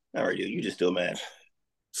 all right, you just still mad.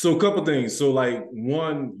 So a couple things. So like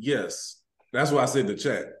one, yes, that's why I said in the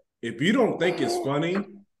chat. If you don't think it's funny,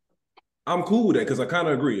 I'm cool with that because I kind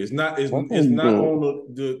of agree. It's not on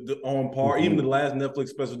the on par. Even the last Netflix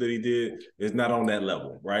special that he did is not on that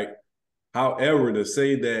level, right? However, to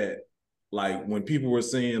say that, like when people were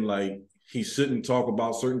saying like he shouldn't talk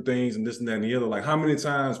about certain things and this and that and the other, like how many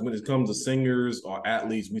times when it comes to singers or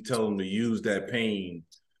athletes, we tell them to use that pain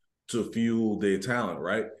to fuel their talent,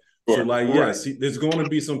 right? So like, yes, there's going to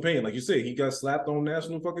be some pain. Like you said, he got slapped on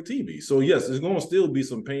national fucking TV. So yes, there's going to still be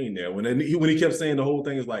some pain there. When he kept saying the whole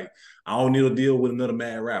thing is like, I don't need to deal with another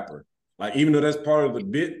mad rapper. Like, even though that's part of the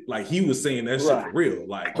bit, like he was saying that shit for real.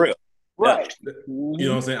 Like, right. You know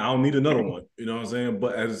what I'm saying? I don't need another one. You know what I'm saying?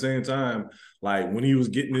 But at the same time, like when he was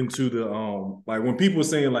getting into the like when people were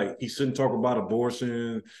saying like he shouldn't talk about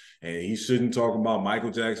abortion and he shouldn't talk about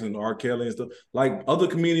Michael Jackson and R. Kelly and stuff, like other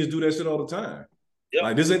comedians do that shit all the time. Yep.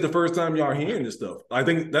 Like this ain't the first time y'all hearing this stuff. I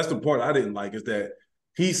think that's the part I didn't like is that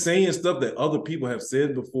he's saying stuff that other people have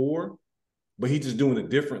said before, but he's just doing it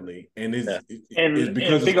differently. And it's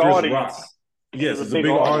because it's Chris audience. Rock. Yes, it's a big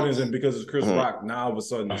audience, and because it's Chris Rock, now all of a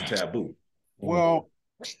sudden it's taboo. Well,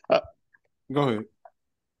 go ahead.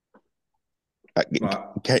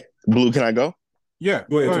 Okay, Blue, can I go? Yeah,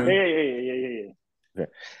 go ahead. Yeah.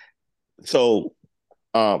 Okay. So,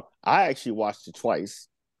 I actually watched it twice.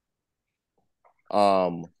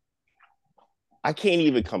 I can't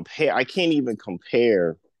even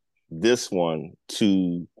compare this one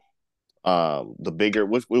to the bigger.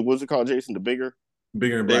 What's it called, Jason? The bigger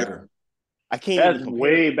and blacker. I can't. That's even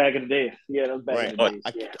way back in the day. Yeah, that's back in the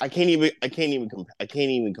day. I can't even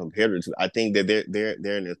compare the two. I think that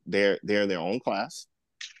they're in their own class.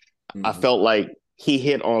 Mm-hmm. I felt like he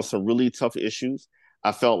hit on some really tough issues.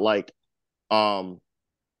 I felt like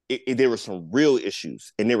there were some real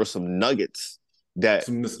issues and there were some nuggets that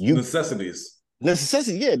necessities,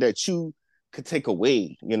 that you could take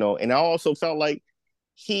away, you know. And I also felt like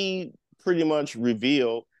he pretty much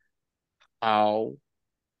revealed how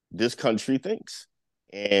this country thinks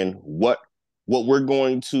and what we're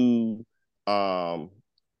going to lash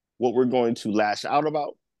out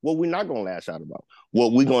about, what we're not going to lash out about,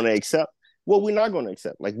 what we're going to accept, what we're not going to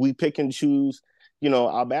accept. Like we pick and choose, you know,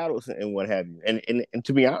 our battles and what have you. And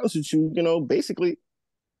to be honest with you, you know, basically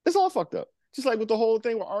It's all fucked up. Just like with the whole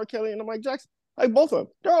thing with R. Kelly and Mike Jackson. Like both of them,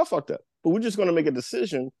 they're all fucked up. But we're just going to make a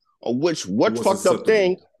decision on what fucked up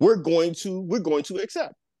thing we're going to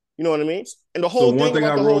accept. You know what I mean? And the whole one thing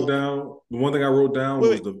I wrote down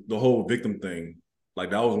was the whole victim thing.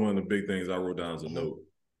 Like that was one of the big things I wrote down as a note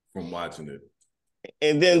from watching it.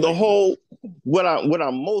 And then the whole what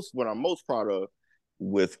I'm most proud of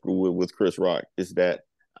with Chris Rock is that,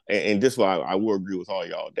 and this is why I will agree with all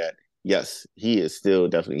y'all that yes, he is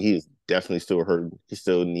definitely still hurting.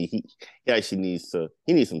 He actually needs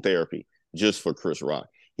some therapy just for Chris Rock.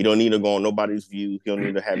 He don't need to go on nobody's view. He don't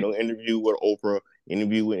need to have no interview with Oprah,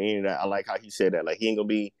 interview with any of that. I like how he said that. Like he ain't gonna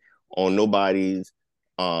be on nobody's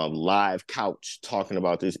live couch talking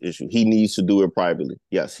about this issue. He needs to do it privately.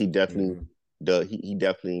 Yes, he definitely he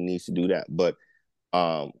definitely needs to do that. But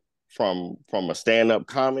from a stand-up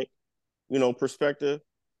comic, perspective,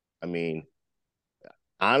 I mean,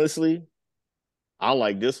 honestly, I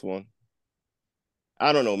like this one.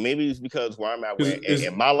 I don't know. Maybe it's because where I'm at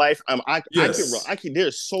in my life. I can.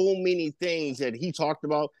 There's so many things that he talked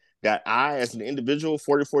about that I, as an individual,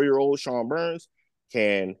 44-year-old Sean Burns,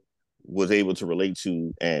 was able to relate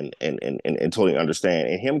to and totally understand.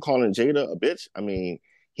 And him calling Jada a bitch. I mean,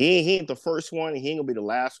 he ain't the first one. He ain't gonna be the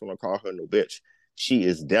last one to call her no bitch. She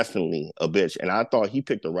is definitely a bitch. And I thought he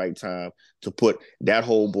picked the right time to put that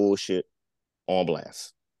whole bullshit on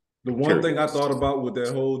blast. The one thing I thought about with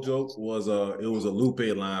that whole joke was it was a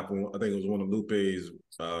Lupe line from, I think it was one of Lupe's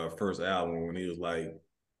first album, when he was like,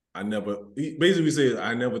 he basically said,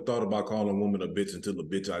 I never thought about calling a woman a bitch until the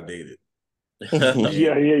bitch I dated.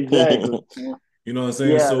 yeah, exactly. You know what I'm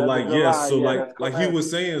saying? Yeah, so like he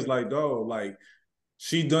was saying, is like, dog, like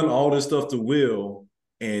she done all this stuff to Will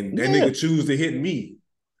and that nigga choose to hit me.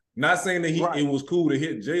 Not saying that it was cool to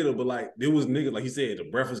hit Jada, but like there was niggas, like he said, the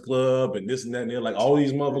Breakfast Club and this and that and there, like all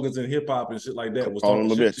these motherfuckers in hip hop and shit like that was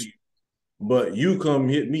talking shit to you. But you come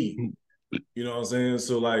hit me. You know what I'm saying?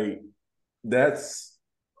 So like that's,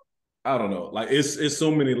 I don't know. Like it's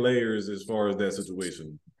so many layers as far as that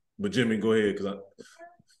situation. But Jimmy, go ahead, because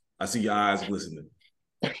I see your eyes glistening.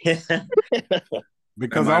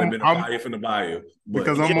 Because I'm buyer from the buyer.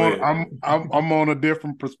 Because I'm on a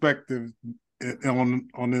different perspective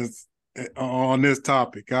on this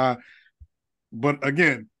topic. But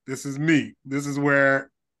again, this is me. This is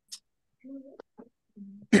where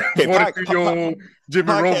 42-year-old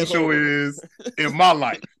Jimmy Rover show is in my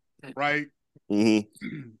life, right? Mm-hmm.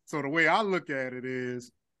 So the way I look at it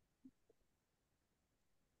is,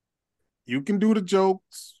 you can do the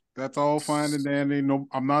jokes. That's all fine and dandy. No,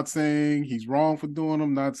 I'm not saying he's wrong for doing them.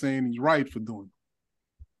 I'm not saying he's right for doing them.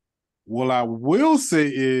 What I will say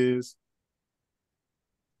is,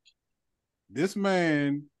 this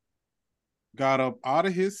man got up out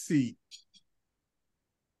of his seat,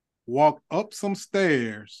 walked up some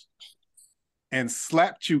stairs, and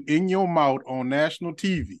slapped you in your mouth on national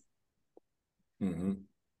TV. Mm-hmm.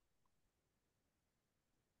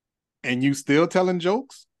 And you still telling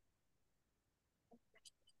jokes?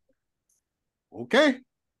 Okay.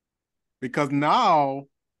 Because now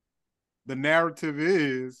the narrative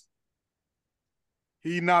is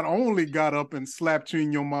he not only got up and slapped you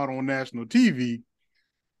in your mouth on national TV,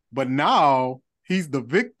 but now he's the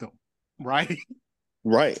victim, right?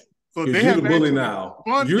 Right. So you're the bully now.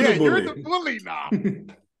 You're the bully now.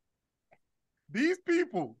 These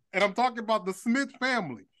people, and I'm talking about the Smith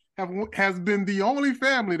family, has been the only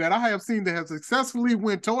family that I have seen that has successfully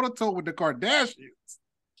went toe-to-toe with the Kardashians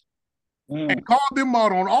and called them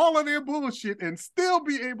out on all of their bullshit and still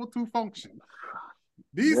be able to function.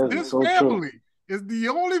 This family is the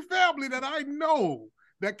only family that I know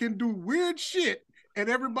that can do weird shit and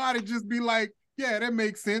everybody just be like, yeah, that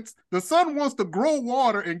makes sense. The son wants to grow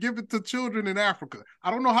water and give it to children in Africa.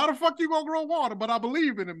 I don't know how the fuck you gonna grow water, but I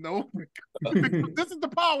believe in him though. This is the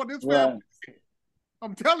power of this family.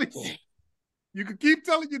 I'm telling you. You can keep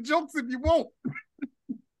telling your jokes if you want.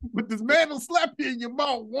 But this man will slap you in your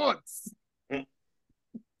mouth once.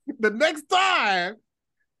 The next time,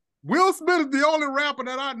 Will Smith is the only rapper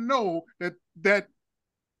that I know that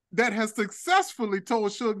has successfully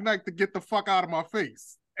told Suge Knight to get the fuck out of my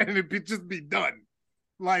face. And it just be done.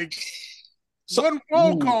 Like, one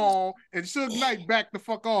phone call and Suge Knight backed the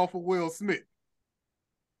fuck off of Will Smith.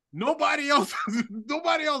 Nobody else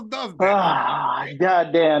does that.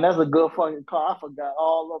 God damn, that's a good fucking call. I forgot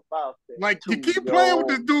all about that. Like, you keep playing with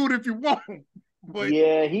this dude if you want. But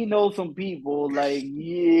yeah, he knows some people. Like,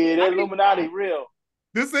 yeah, that Illuminati real.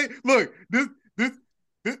 This ain't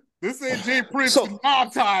Jay Prince and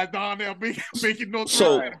mob ties down there making no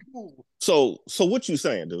threat. So what you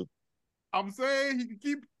saying, dude? I'm saying he can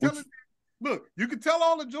keep telling. Look, you can tell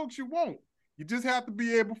all the jokes you want. You just have to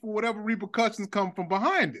be able for whatever repercussions come from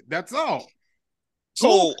behind it. That's all.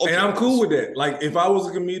 So, and I'm cool with that. Like, if I was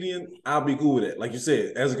a comedian, I'll be cool with that. Like you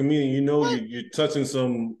said, as a comedian, you know, you're touching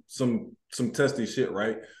some testy shit,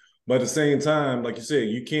 right? But at the same time, like you said,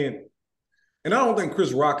 you can't. And I don't think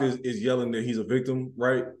Chris Rock is yelling that he's a victim,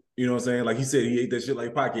 right? You know what I'm saying? Like he said, he ate that shit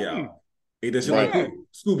like Pacquiao, ate that shit like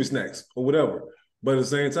Scooby Snacks or whatever. But at the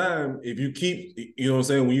same time, if you keep, you know what I'm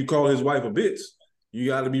saying, when you call his wife a bitch, you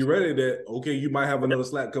got to be ready that, okay, you might have another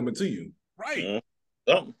slap coming to you. Right.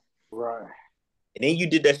 Right. And then you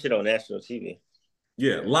did that shit on national TV.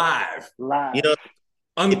 Yeah, live. You know,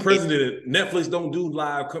 unprecedented. Netflix don't do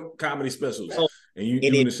live comedy specials, and you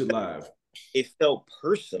doing this shit live. It felt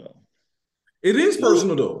personal. It is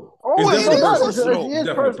personal though. Oh, it's definitely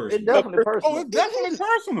personal. It's definitely personal. Oh, it's definitely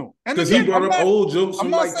personal. Because he brought up old jokes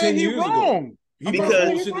from like 10 years wrong. ago. He brought up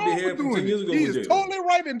old shit that they had from 10 years ago. He is totally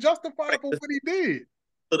right and justifiable what he did.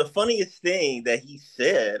 So the funniest thing that he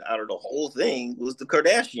said out of the whole thing was the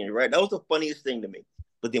Kardashian, right? That was the funniest thing to me.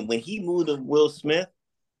 But then when he moved to Will Smith,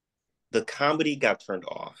 the comedy got turned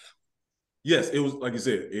off. Yes, it was like you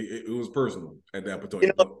said. It was personal at that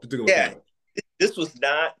particular point. This was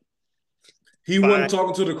not. He wasn't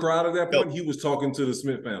talking to the crowd at that point. No. He was talking to the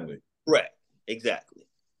Smith family. Right. Exactly.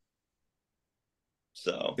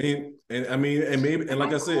 So and I mean, and maybe, and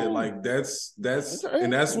like I said, like that's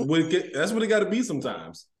what it got to be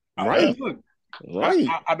sometimes. Right. Right.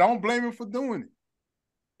 I don't blame him for doing it.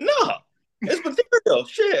 No, it's material.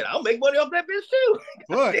 Shit, I'll make money off that bitch too.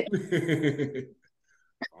 But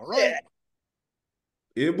all right.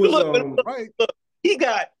 It was right. Look,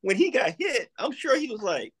 when he got hit, I'm sure he was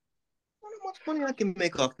like, how much money I can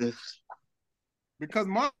make off this? Because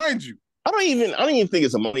mind you, I don't even think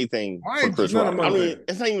it's a money thing for Chris Rock. I mean,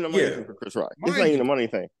 it's not even a money thing for Chris Rock. It's not even a money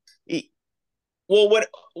thing. Well,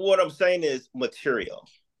 what I'm saying is material,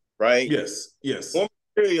 right? Yes. More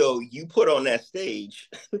material you put on that stage,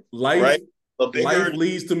 life, right? Life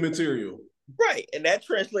leads to material, right? And that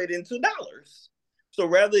translates into dollars. So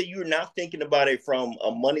rather you're not thinking about it from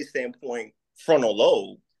a money standpoint, frontal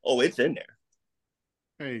lobe. Oh, it's in there.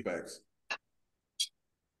 Hey, facts.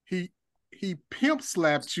 He pimp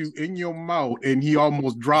slapped you in your mouth and he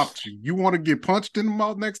almost dropped you. You want to get punched in the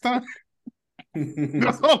mouth next time?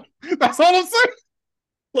 That's all I'm saying.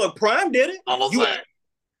 Look, Prime did it.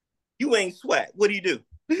 You ain't swag. What do you do?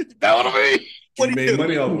 That's what I mean. He made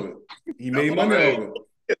money off of it. He made money off of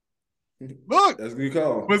it. Look, that's a good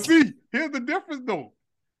call. But see, here's the difference though.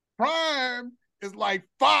 Prime is like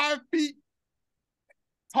 5 feet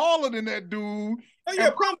taller than that dude. Oh,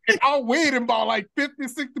 yeah, and I weighed him about like 50,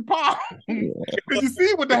 60 pounds. Because you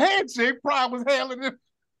see, with the handshake, Prime was handling him.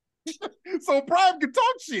 So Prime can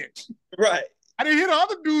talk shit. Right. I didn't hear the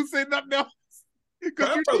other dude say nothing else.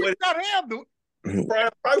 Because he got handled.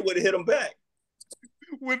 Prime probably would have hit him back.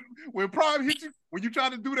 When Prime hit you, when you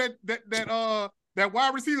try to do that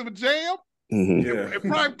wide receiver jam, yeah, and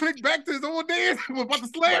Prime clicked back to his old days, was about to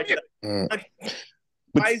slam you.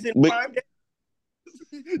 Prime.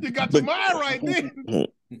 You got your mind right there.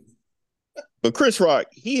 But Chris Rock,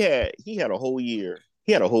 he had a whole year.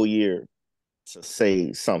 He had a whole year to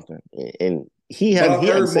say something, and I've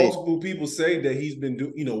heard multiple people say that he's been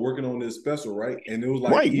working on this special, right? And it was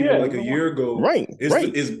like like a year ago, right?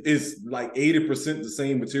 It's like 80% the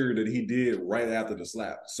same material that he did right after the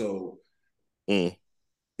slap. So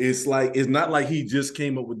it's like it's not like he just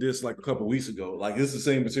came up with this like a couple weeks ago. Like it's the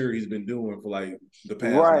same material he's been doing for like the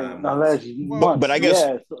past 9 months. But I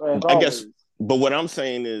guess, but what I'm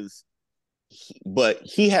saying is,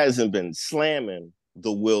 he hasn't been slamming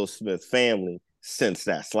the Will Smith family since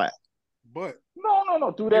that slap. But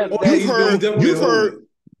no. Through that,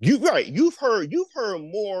 you've heard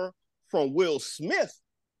more from Will Smith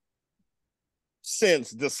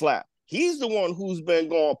since the slap. He's the one who's been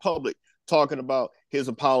going public talking about his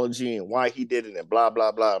apology and why he did it and blah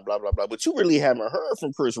blah blah blah blah blah. But you really haven't heard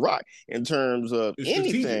from Chris Rock in terms of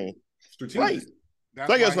anything. Strategic. Right.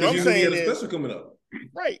 I guess what I'm saying is special coming up.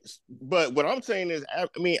 Right. But what I'm saying is, I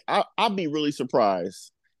mean, I'll be really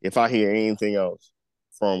surprised if I hear anything else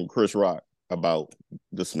from Chris Rock about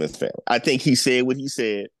the Smith family. I think he said what he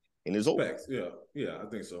said in his own. Facts. Yeah, I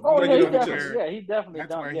think so. Oh, he definitely That's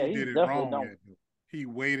done. Why Yeah, he did it definitely wrong. done. He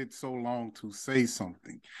waited so long to say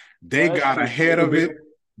something. They got ahead of it.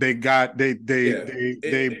 They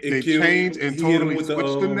changed and totally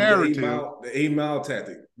switched the narrative. The 8 Mile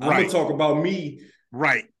tactic. Right. I'm gonna talk about me.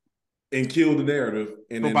 Right. And kill the narrative.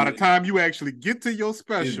 And so by the time you actually get to your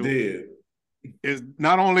special, is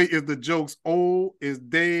not only is the jokes old, is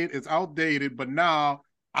dead, it's outdated, but now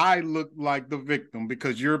I look like the victim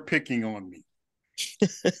because you're picking on me.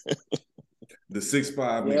 The 6'5"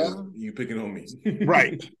 niggas, you picking on me.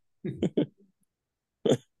 Right.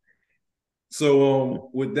 So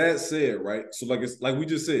with that said, right? So like we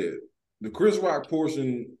just said, the Chris Rock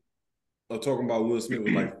portion of talking about Will Smith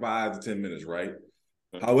was like 5 to 10 minutes, right?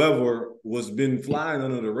 However, what's been flying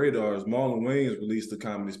under the radar is Marlon Wayans released a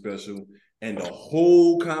comedy special, and the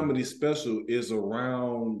whole comedy special is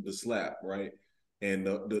around the slap, right? And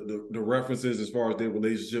the references as far as their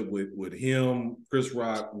relationship with him, Chris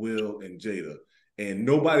Rock, Will, and Jada. And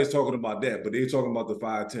nobody's talking about that, but they're talking about the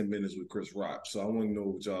 5-10 minutes with Chris Rock. So I want to know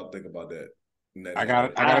what y'all think about that. I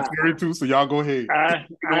got a theory too, so y'all go ahead. I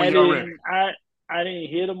didn't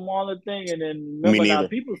hear the Marlon thing, and then remember now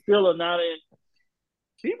people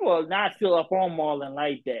are not still up on Marlon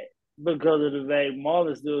like that because of the fact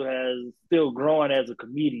Marlon still growing as a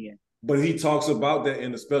comedian. But he talks about that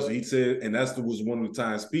in the special. He said, and was one of the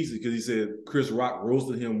time speeches, because he said Chris Rock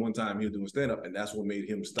roasted him one time he was doing stand-up, and that's what made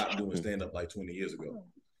him stop doing stand-up like 20 years ago.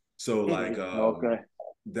 So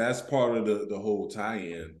that's part of the whole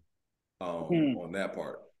tie-in on that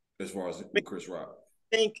part as far as Chris Rock.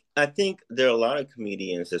 I think there are a lot of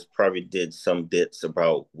comedians that probably did some bits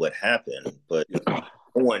about what happened, but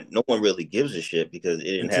no one really gives a shit because it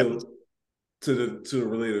didn't happen to the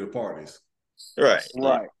related parties. Right.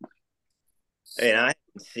 And I've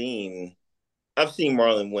seen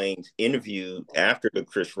Marlon Wayans interview after the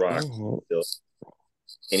Chris Rock film,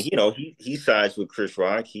 and he sides with Chris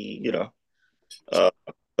Rock.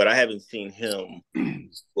 But I haven't seen him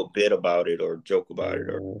a bit about it or joke about it.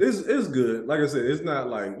 It's good. Like I said, it's not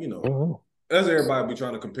like as everybody be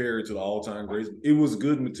trying to compare it to the all-time greats. It was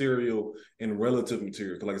good material and relative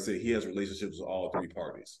material. Because like I said, he has relationships with all three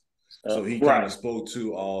parties. So he kind of spoke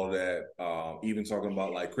to all that, even talking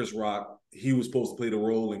about like Chris Rock. He was supposed to play the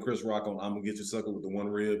role in Chris Rock on "I'm Gonna Get You Sucker" with the one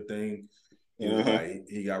rib thing.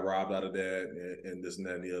 He got robbed out of that and this and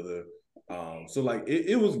that and the other. So like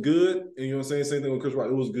it was good. And you know what I'm saying? Same thing with Chris Rock.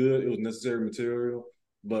 It was good. It was necessary material.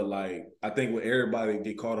 But like I think what everybody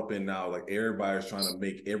get caught up in now, like everybody's trying to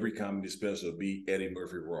make every comedy special be Eddie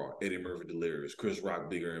Murphy raw, Eddie Murphy delirious, Chris Rock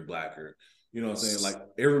bigger and blacker. You know what I'm saying? Like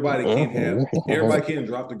everybody can't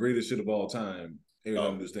drop the greatest shit of all time every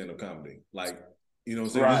time do stand-up comedy. Like, you know what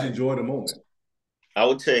I'm saying? Just enjoy the moment. I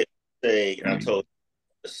would say I told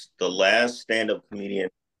you, the last stand-up comedian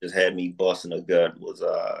just had me busting a gut was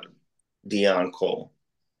Dion Cole.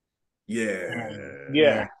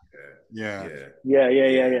 Yeah.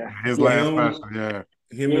 His last special,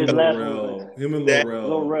 Him and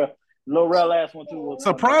Lorel last one too.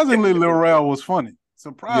 Surprisingly, Lorel was funny.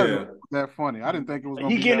 Surprisingly, that funny. I didn't think it was.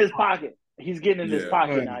 He get in his pocket. He's getting in his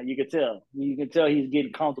pocket now. You can tell. You can tell he's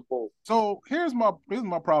getting comfortable. So here's my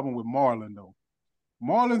problem with Marlon though.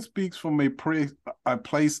 Marlon speaks from a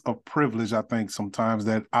place of privilege, I think, sometimes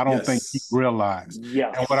that I don't think he realized.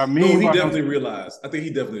 Yeah. And what I mean, he definitely realized. I think he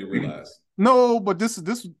definitely realized. No, but this is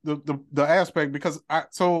the aspect, because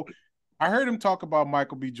I heard him talk about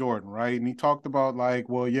Michael B. Jordan, right? And he talked about like,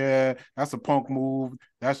 well, yeah, that's a punk move.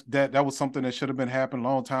 That was something that should have been happening a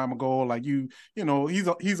long time ago. Like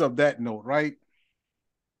he's of that note, right?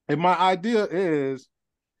 And my idea is,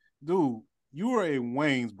 dude, you are a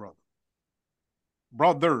Wayans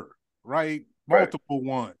brother, right? Multiple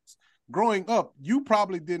ones. Growing up, you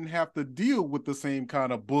probably didn't have to deal with the same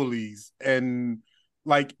kind of bullies and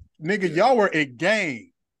like, nigga, y'all were a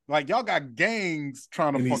gang. Like y'all got gangs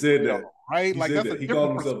trying to fuck you up, right? Like that's a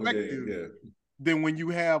different perspective than when you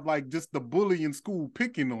have like just the bully in school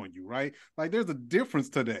picking on you, right? Like there's a difference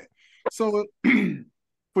to that. So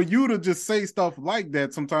for you to just say stuff like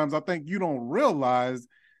that, sometimes I think you don't realize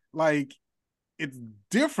like it's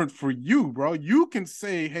different for you, bro. You can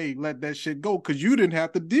say, hey, let that shit go, because you didn't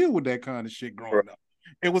have to deal with that kind of shit growing up.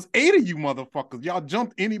 It was 8 of you motherfuckers. Y'all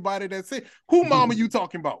jumped anybody that said, who mama you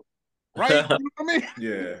talking about? Right? You know what I mean?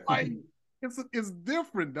 Yeah. Like it's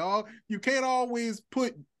different, dog. You can't always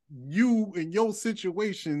put you in your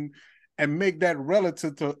situation and make that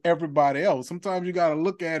relative to everybody else. Sometimes you gotta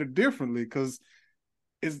look at it differently, because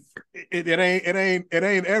it ain't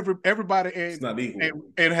everybody ain't, it's not equal.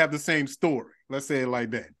 And have the same story. Let's say it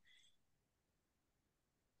like that.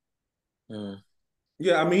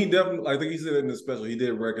 Yeah, I mean, he definitely, I think he said it in the special, he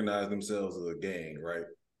did recognize themselves as a gang, right?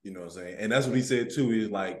 You know what I'm saying? And that's what he said too, is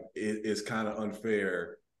like, it's kind of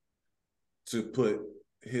unfair to put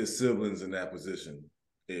his siblings in that position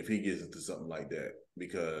if he gets into something like that,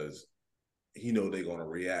 because he know they're going to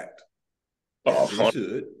react. He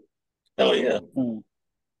should. Oh, yeah. You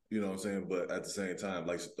know what I'm saying? But at the same time,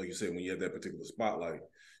 like you said, when you have that particular spotlight,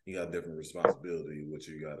 you got different responsibility, which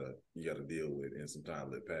you gotta deal with, and some time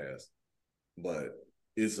let pass. But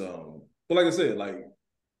it's but like I said, like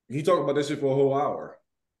he talked about that shit for a whole hour.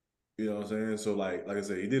 You know what I'm saying? So like I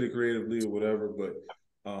said, he did it creatively or whatever, but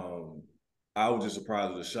I was just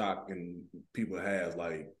surprised at the shock and people has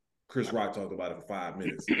like Chris Rock talked about it for 5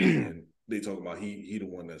 minutes and they talk about he the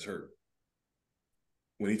one that's hurt.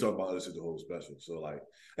 When he talked about other shit the whole special. So like,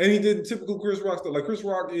 and he did typical Chris Rock stuff. Like Chris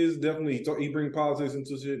Rock is definitely he bring politics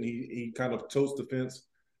into shit and he kind of toasts the fence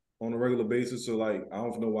on a regular basis. So like I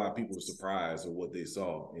don't know why people were surprised at what they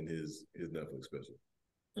saw in his Netflix special.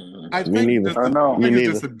 I think it's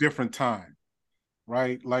just a different time,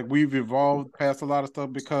 right? Like we've evolved past a lot of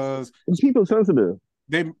stuff because people sensitive.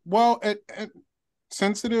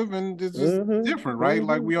 Sensitive and it's just different, right?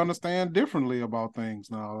 Like we understand differently about things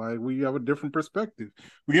now. Like we have a different perspective.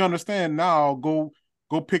 We understand now. Go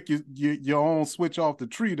pick your own switch off the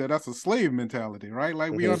tree. That's a slave mentality, right?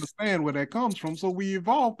 Like we understand where that comes from, so we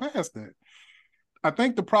evolve past that. I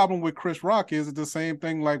think the problem with Chris Rock is the same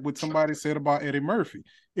thing like what somebody said about Eddie Murphy.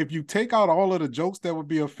 If you take out all of the jokes that would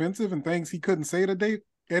be offensive and things he couldn't say today,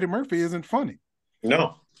 Eddie Murphy isn't funny.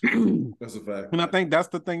 No. That's a fact. And I think that's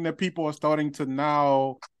the thing that people are starting to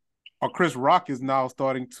now, or Chris Rock is now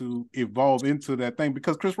starting to evolve into that thing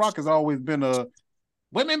because Chris Rock has always been a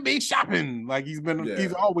women be shopping. Like he's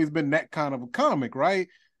always been that kind of a comic, right?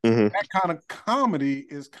 That kind of comedy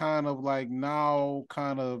is kind of like now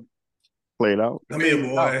kind of played out. I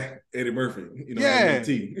mean, boy, Eddie Murphy, that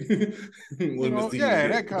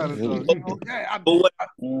kind of stuff.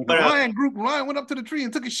 Lion went up to the tree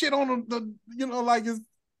and took a shit on the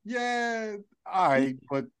all right,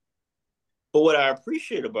 but what I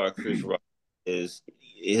appreciate about Chris Rock is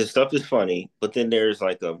his stuff is funny, but then there's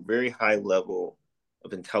like a very high level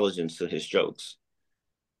of intelligence to his jokes.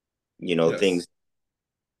 Things.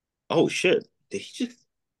 Oh shit! Did he just?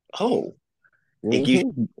 Oh.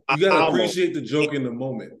 You gotta appreciate the joke in the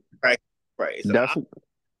moment. Right. So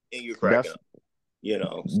you're cracking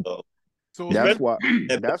up. So that's why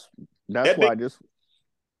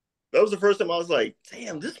that was the first time I was like,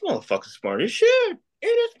 damn, this motherfucker's smart as shit. And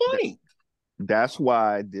it's funny. That's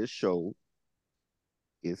why this show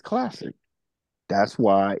is classic. That's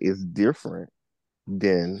why it's different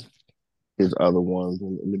than his other ones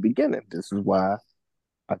in the beginning. This is why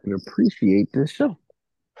I can appreciate this show.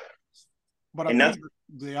 But I think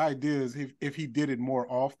the idea is if he did it more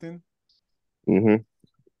often,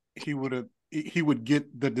 he would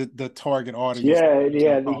get the target audience. Yeah,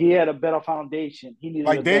 he had a better foundation. He needed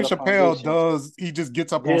like Dave Chappelle does. He just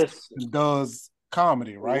gets up on stage and does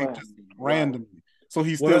comedy, right? Just randomly. So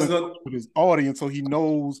he's still with his audience, so he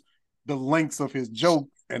knows the lengths of his joke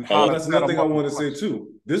and how. That's another thing I want to say too.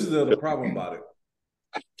 This is the other problem about it.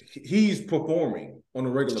 He's performing on a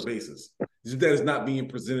regular basis. That is not being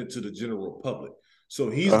presented to the general public. So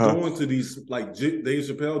he's going to these, like Dave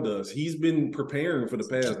Chappelle does. He's been preparing for the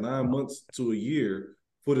past 9 months to a year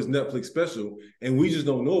for this Netflix special, and we just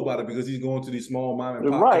don't know about it because he's going to these small mom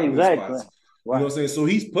and pop spots. You know what I'm saying? So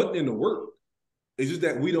he's putting in the work. It's just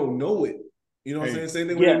that we don't know it. You know what I'm saying? Same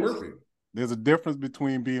thing with Eddie Murphy. There's a difference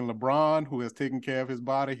between being LeBron, who has taken care of his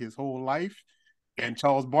body his whole life, and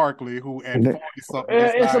Charles Barkley, who at 40-something,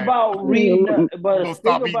 it's about reading, but it's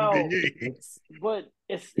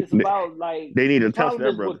about like they need to test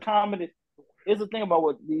that, brother. With comedy, it's the thing about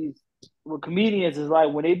what comedians is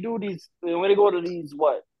like when they go to these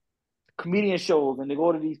comedian shows and they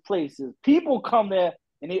go to these places, people come there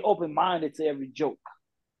and they open minded to every joke,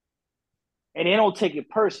 and they don't take it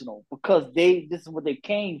personal because this is what they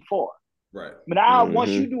came for. Right. But now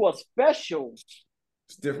once you do a special.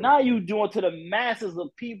 Now you doing to the masses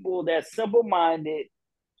of people that's simple-minded,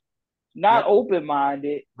 not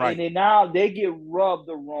open-minded, and then now they get rubbed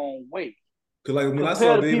the wrong way. Because like when I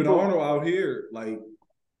saw David Arnold out here, like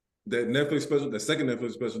that Netflix special, the second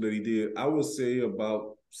Netflix special that he did, I would say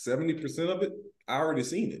about 70% of it, I already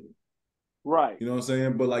seen it. Right. You know what I'm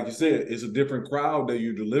saying? But like you said, it's a different crowd that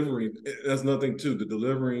you're delivering. That's nothing too. The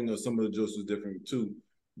delivering of some of the jokes is different too.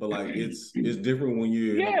 But like it's different when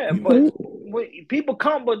you're but people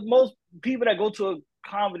come, but most people that go to a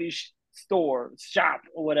comedy store, shop,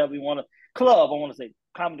 or whatever you want to club, I want to say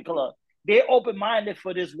comedy club, they're open minded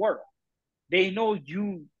for this world. They know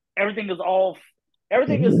everything is off,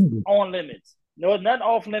 everything is on limits. No, nothing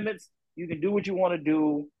off limits. You can do what you want to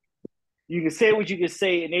do. You can say what you can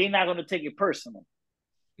say, and they're not going to take it personal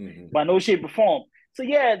by no shape or form. So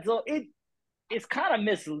so it's kind of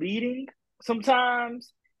misleading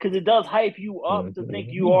sometimes. Because it does hype you up to think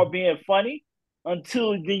you are being funny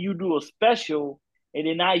until then you do a special and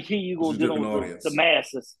then now here you go dealing with the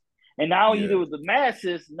masses. And now you deal with the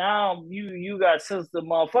masses, now you got sensitive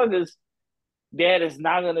motherfuckers that is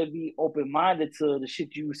not going to be open-minded to the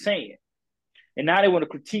shit you were saying. And now they want to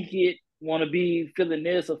critique it, want to be feeling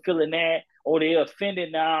this or feeling that, or they're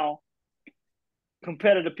offended now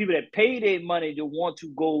compared to the people that pay their money to want to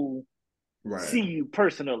go see you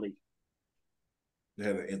personally. They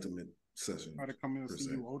had an intimate session. Try to come in and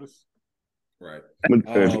see you, Otis. Right.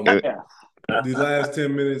 Yeah. These last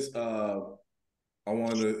 10 minutes, I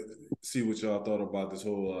wanted to see what y'all thought about this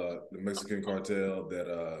whole the Mexican cartel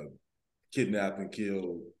that kidnapped and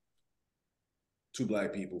killed 2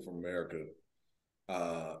 Black people from America,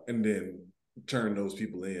 and then turned those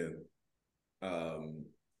people in.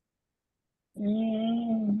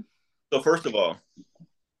 So first of all,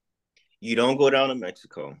 you don't go down to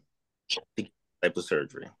Mexico to get that type of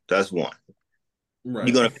surgery. That's one. Right.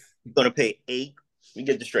 You're gonna pay $8. Let me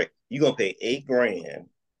get this straight. You're gonna pay $8,000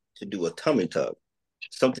 to do a tummy tuck.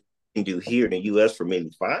 Something you can do here in the US for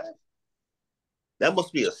maybe $5. That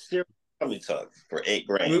must be a serious tummy tuck for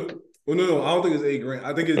 $8,000. Well, no, I don't think it's $8,000.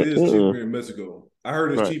 I think it is cheaper in Mexico. I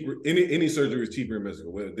heard it's cheaper. Any surgery is cheaper in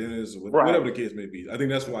Mexico, whether dentist or whatever the case may be. I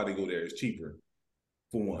think that's why they go there. It's cheaper,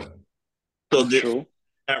 for one. So this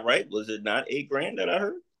not right? Was it not $8,000 that I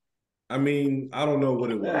heard? I mean, I don't know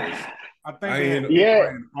what it was. I think they had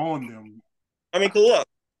 $8,000 on them. I mean, look,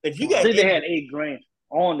 if you got, I think they had $8,000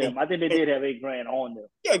 on them. I think they did have $8,000 on them.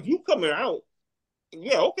 Yeah, if you coming out,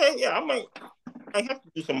 okay, I might have to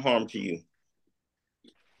do some harm to you.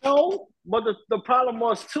 No, but the problem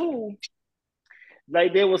was too,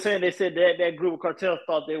 like they were saying, they said that group of cartels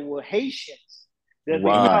thought they were Haitians that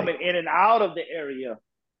were coming in and out of the area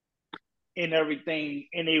and everything,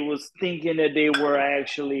 and they was thinking that they were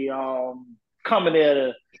actually coming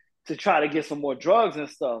there to try to get some more drugs and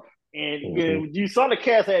stuff. And you saw the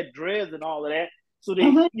cast had dreads and all of that, so they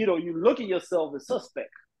you look at yourself as suspect.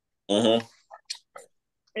 And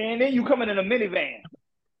then you come in a minivan.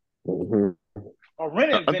 A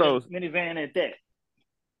rented minivan at that.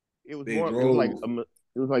 It was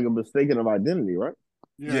like a mistaken of identity, right?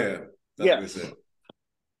 Yeah. That's what they said.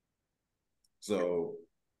 So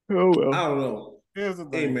I don't know. Here's the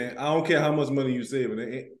thing. Hey man, I don't care how much money you save,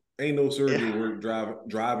 and ain't no surgery worth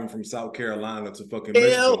driving from South Carolina to fucking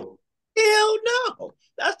Mexico. Hell no.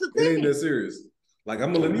 That's the thing. It ain't that serious. Like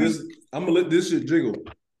I'm gonna let this shit jiggle.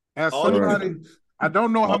 As somebody, I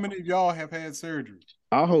don't know how many of y'all have had surgery.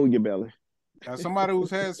 I'll hold your belly. As somebody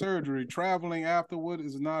who's had surgery, traveling afterward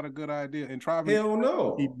is not a good idea. And traveling, hell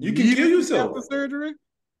no, you can kill yourself after surgery.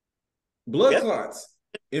 Blood clots,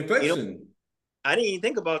 infection. I didn't even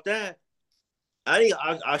think about that. I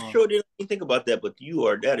sure didn't even think about that. But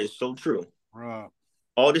that is so true. Right.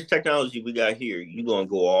 All this technology we got here, you gonna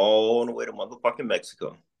go all the way to motherfucking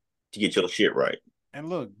Mexico to get your shit right. And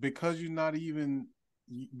look, because you're not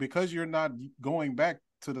going back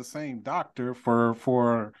to the same doctor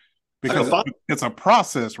because it's a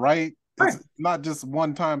process, right? It's not just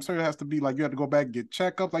one time. So it has to be like you have to go back and get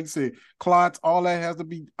checkups, like you say, clots, all that has to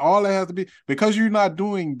be because you're not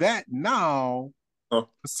doing that now. The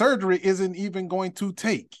surgery isn't even going to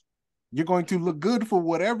take. You're going to look good for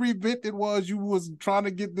whatever event it was you was trying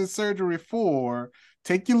to get this surgery for.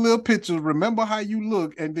 Take your little pictures, remember how you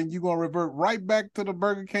look, and then you're gonna revert right back to the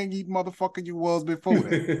Burger King eating motherfucker you was before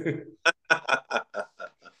that.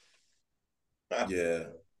 Yeah.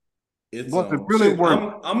 It's really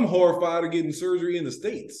work. I'm horrified of getting surgery in the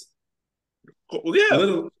States.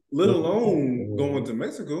 Yeah. Let alone going to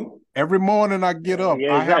Mexico. Every morning I get up,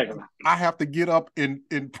 I have to get up I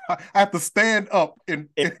have to stand up in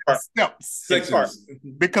steps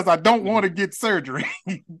because I don't want to get surgery.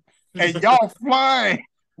 And y'all flying.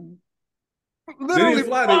 Literally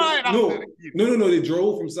flying. No. They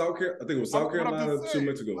drove from South Carolina. I think it was South Carolina to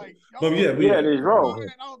Mexico. Like, they drove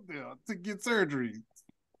out there to get surgery.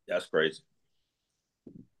 That's crazy.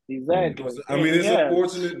 Exactly. I mean, it's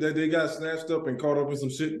unfortunate that they got snatched up and caught up in some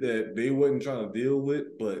shit that they wasn't trying to deal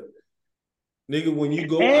with. But nigga, when you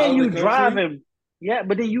go out of the country, driving,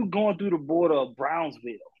 but then you going through the border of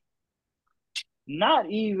Brownsville. Not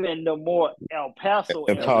even the more El Paso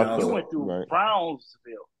area. You went through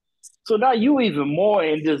Brownsville. So now you even more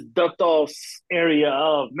in this ducked off area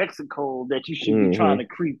of Mexico that you should be trying to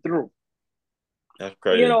creep through. That's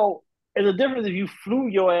crazy. You know, there's a difference if you flew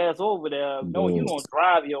your ass over there. No, you're going to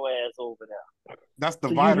drive your ass over there. That's the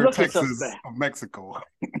Vider, Texas of Mexico.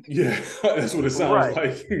 Yeah, that's what it sounds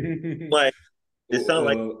like. Like, it sounds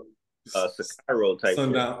like Cairo type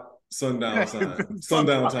sundown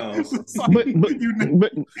towns. But remember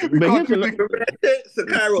that shit?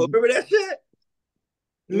 Cairo, remember that shit?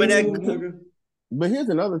 But here's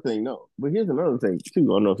another thing, too. I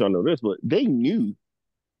don't know if y'all know this, but they knew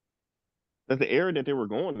that the area that they were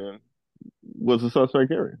going in was a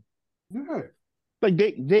suspect area. Yeah. Like so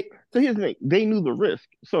here's the thing. They knew the risk.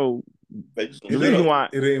 So the reason why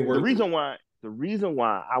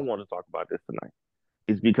I want to talk about this tonight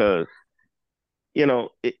is because you know,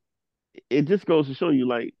 it just goes to show you,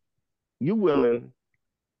 like, you willing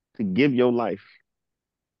to give your life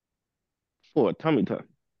for a tummy tuck.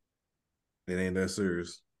 It ain't that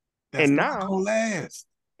serious. That's And not now, gonna last.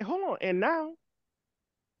 hold on, and now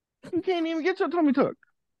you can't even get your tummy tuck.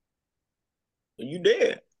 You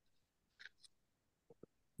dead.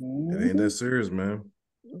 It ain't that serious, man.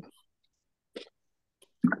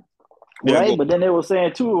 Right, but then they were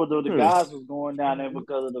saying too, though the Hmm. guys was going down there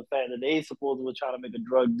because of the fact that they supposedly were trying to make a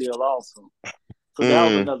drug deal also. So that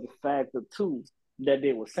was another factor too that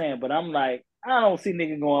they were saying. But I'm like, I don't see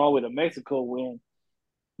niggas going all the way to Mexico when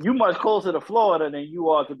you much closer to Florida than you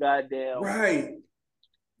are to goddamn Right.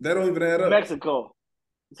 That don't even add up. Mexico.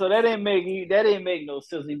 So that didn't make no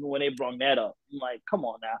sense even when they brought that up. I'm like, come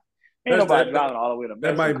on now. Ain't nobody driving all the way to Mexico.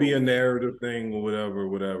 That might be a narrative thing or whatever.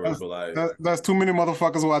 That's, but like, that's too many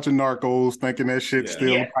motherfuckers watching Narcos thinking that shit's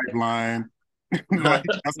still a pipeline. Like,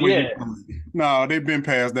 that's what you No, they've been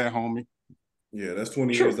past that, homie. Yeah, that's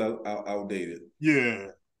 20 years outdated. Yeah.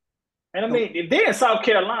 And I mean, if they're in South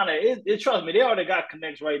Carolina, trust me, they already got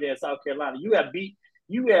connects right there in South Carolina. You have a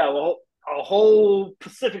whole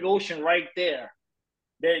Pacific Ocean right there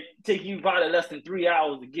that take you probably less than 3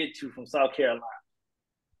 hours to get to from South Carolina.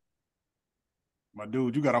 My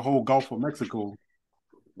dude, you got a whole Gulf of Mexico.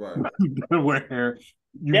 Right. Where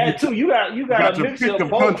that too, you got a mixture of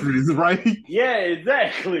both countries, right? Yeah,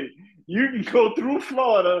 exactly. You can go through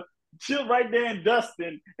Florida, chill right there in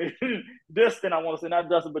Destin, I want to say not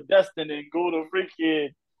Destin, but Destin, and go to freaking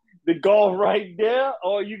the Gulf right there,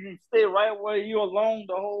 or you can stay right where you along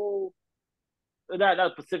the whole.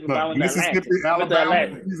 Not Pacific, but Mississippi,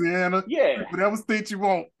 Alabama, Louisiana, whatever state you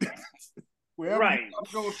want. Wherever you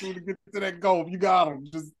go through to get to that Gulf, you got them.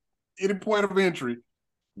 Just any point of entry.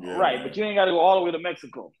 Yeah, right, man. But you ain't got to go all the way to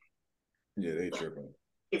Mexico. Yeah, they tripping.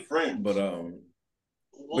 Hey, friend. But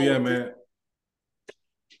yeah, man,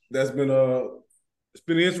 it's been an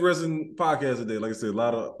interesting podcast today. Like I said, a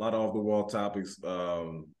lot of off the wall topics.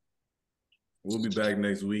 We'll be back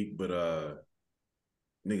next week, but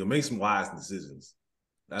nigga, make some wise decisions.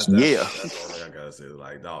 That's all I gotta say.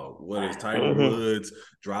 Like, dog, what is Tiger Woods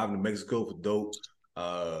driving to Mexico for dope,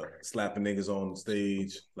 slapping niggas on the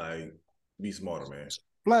stage? Like, be smarter, man.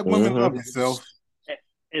 Black women love yourself.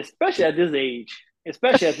 Especially at this age.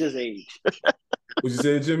 What you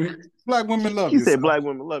said, Jimmy? Black women love yourself. He said black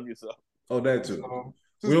women love yourself. Oh, that too.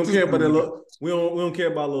 We don't care about that little. We don't care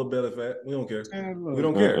about a little belly fat. We don't care. We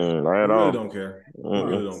don't care. We really don't care. We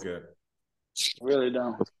really don't care. Really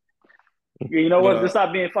don't. You know what? Just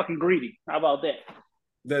stop being fucking greedy. How about that?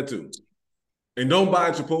 That too. And don't buy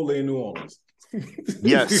Chipotle in New Orleans.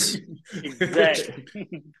 Yes. Exactly.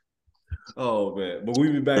 Oh, man. But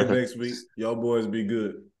we'll be back next week. Y'all boys be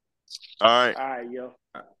good. All right. All right, yo.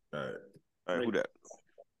 All right. All right, who that?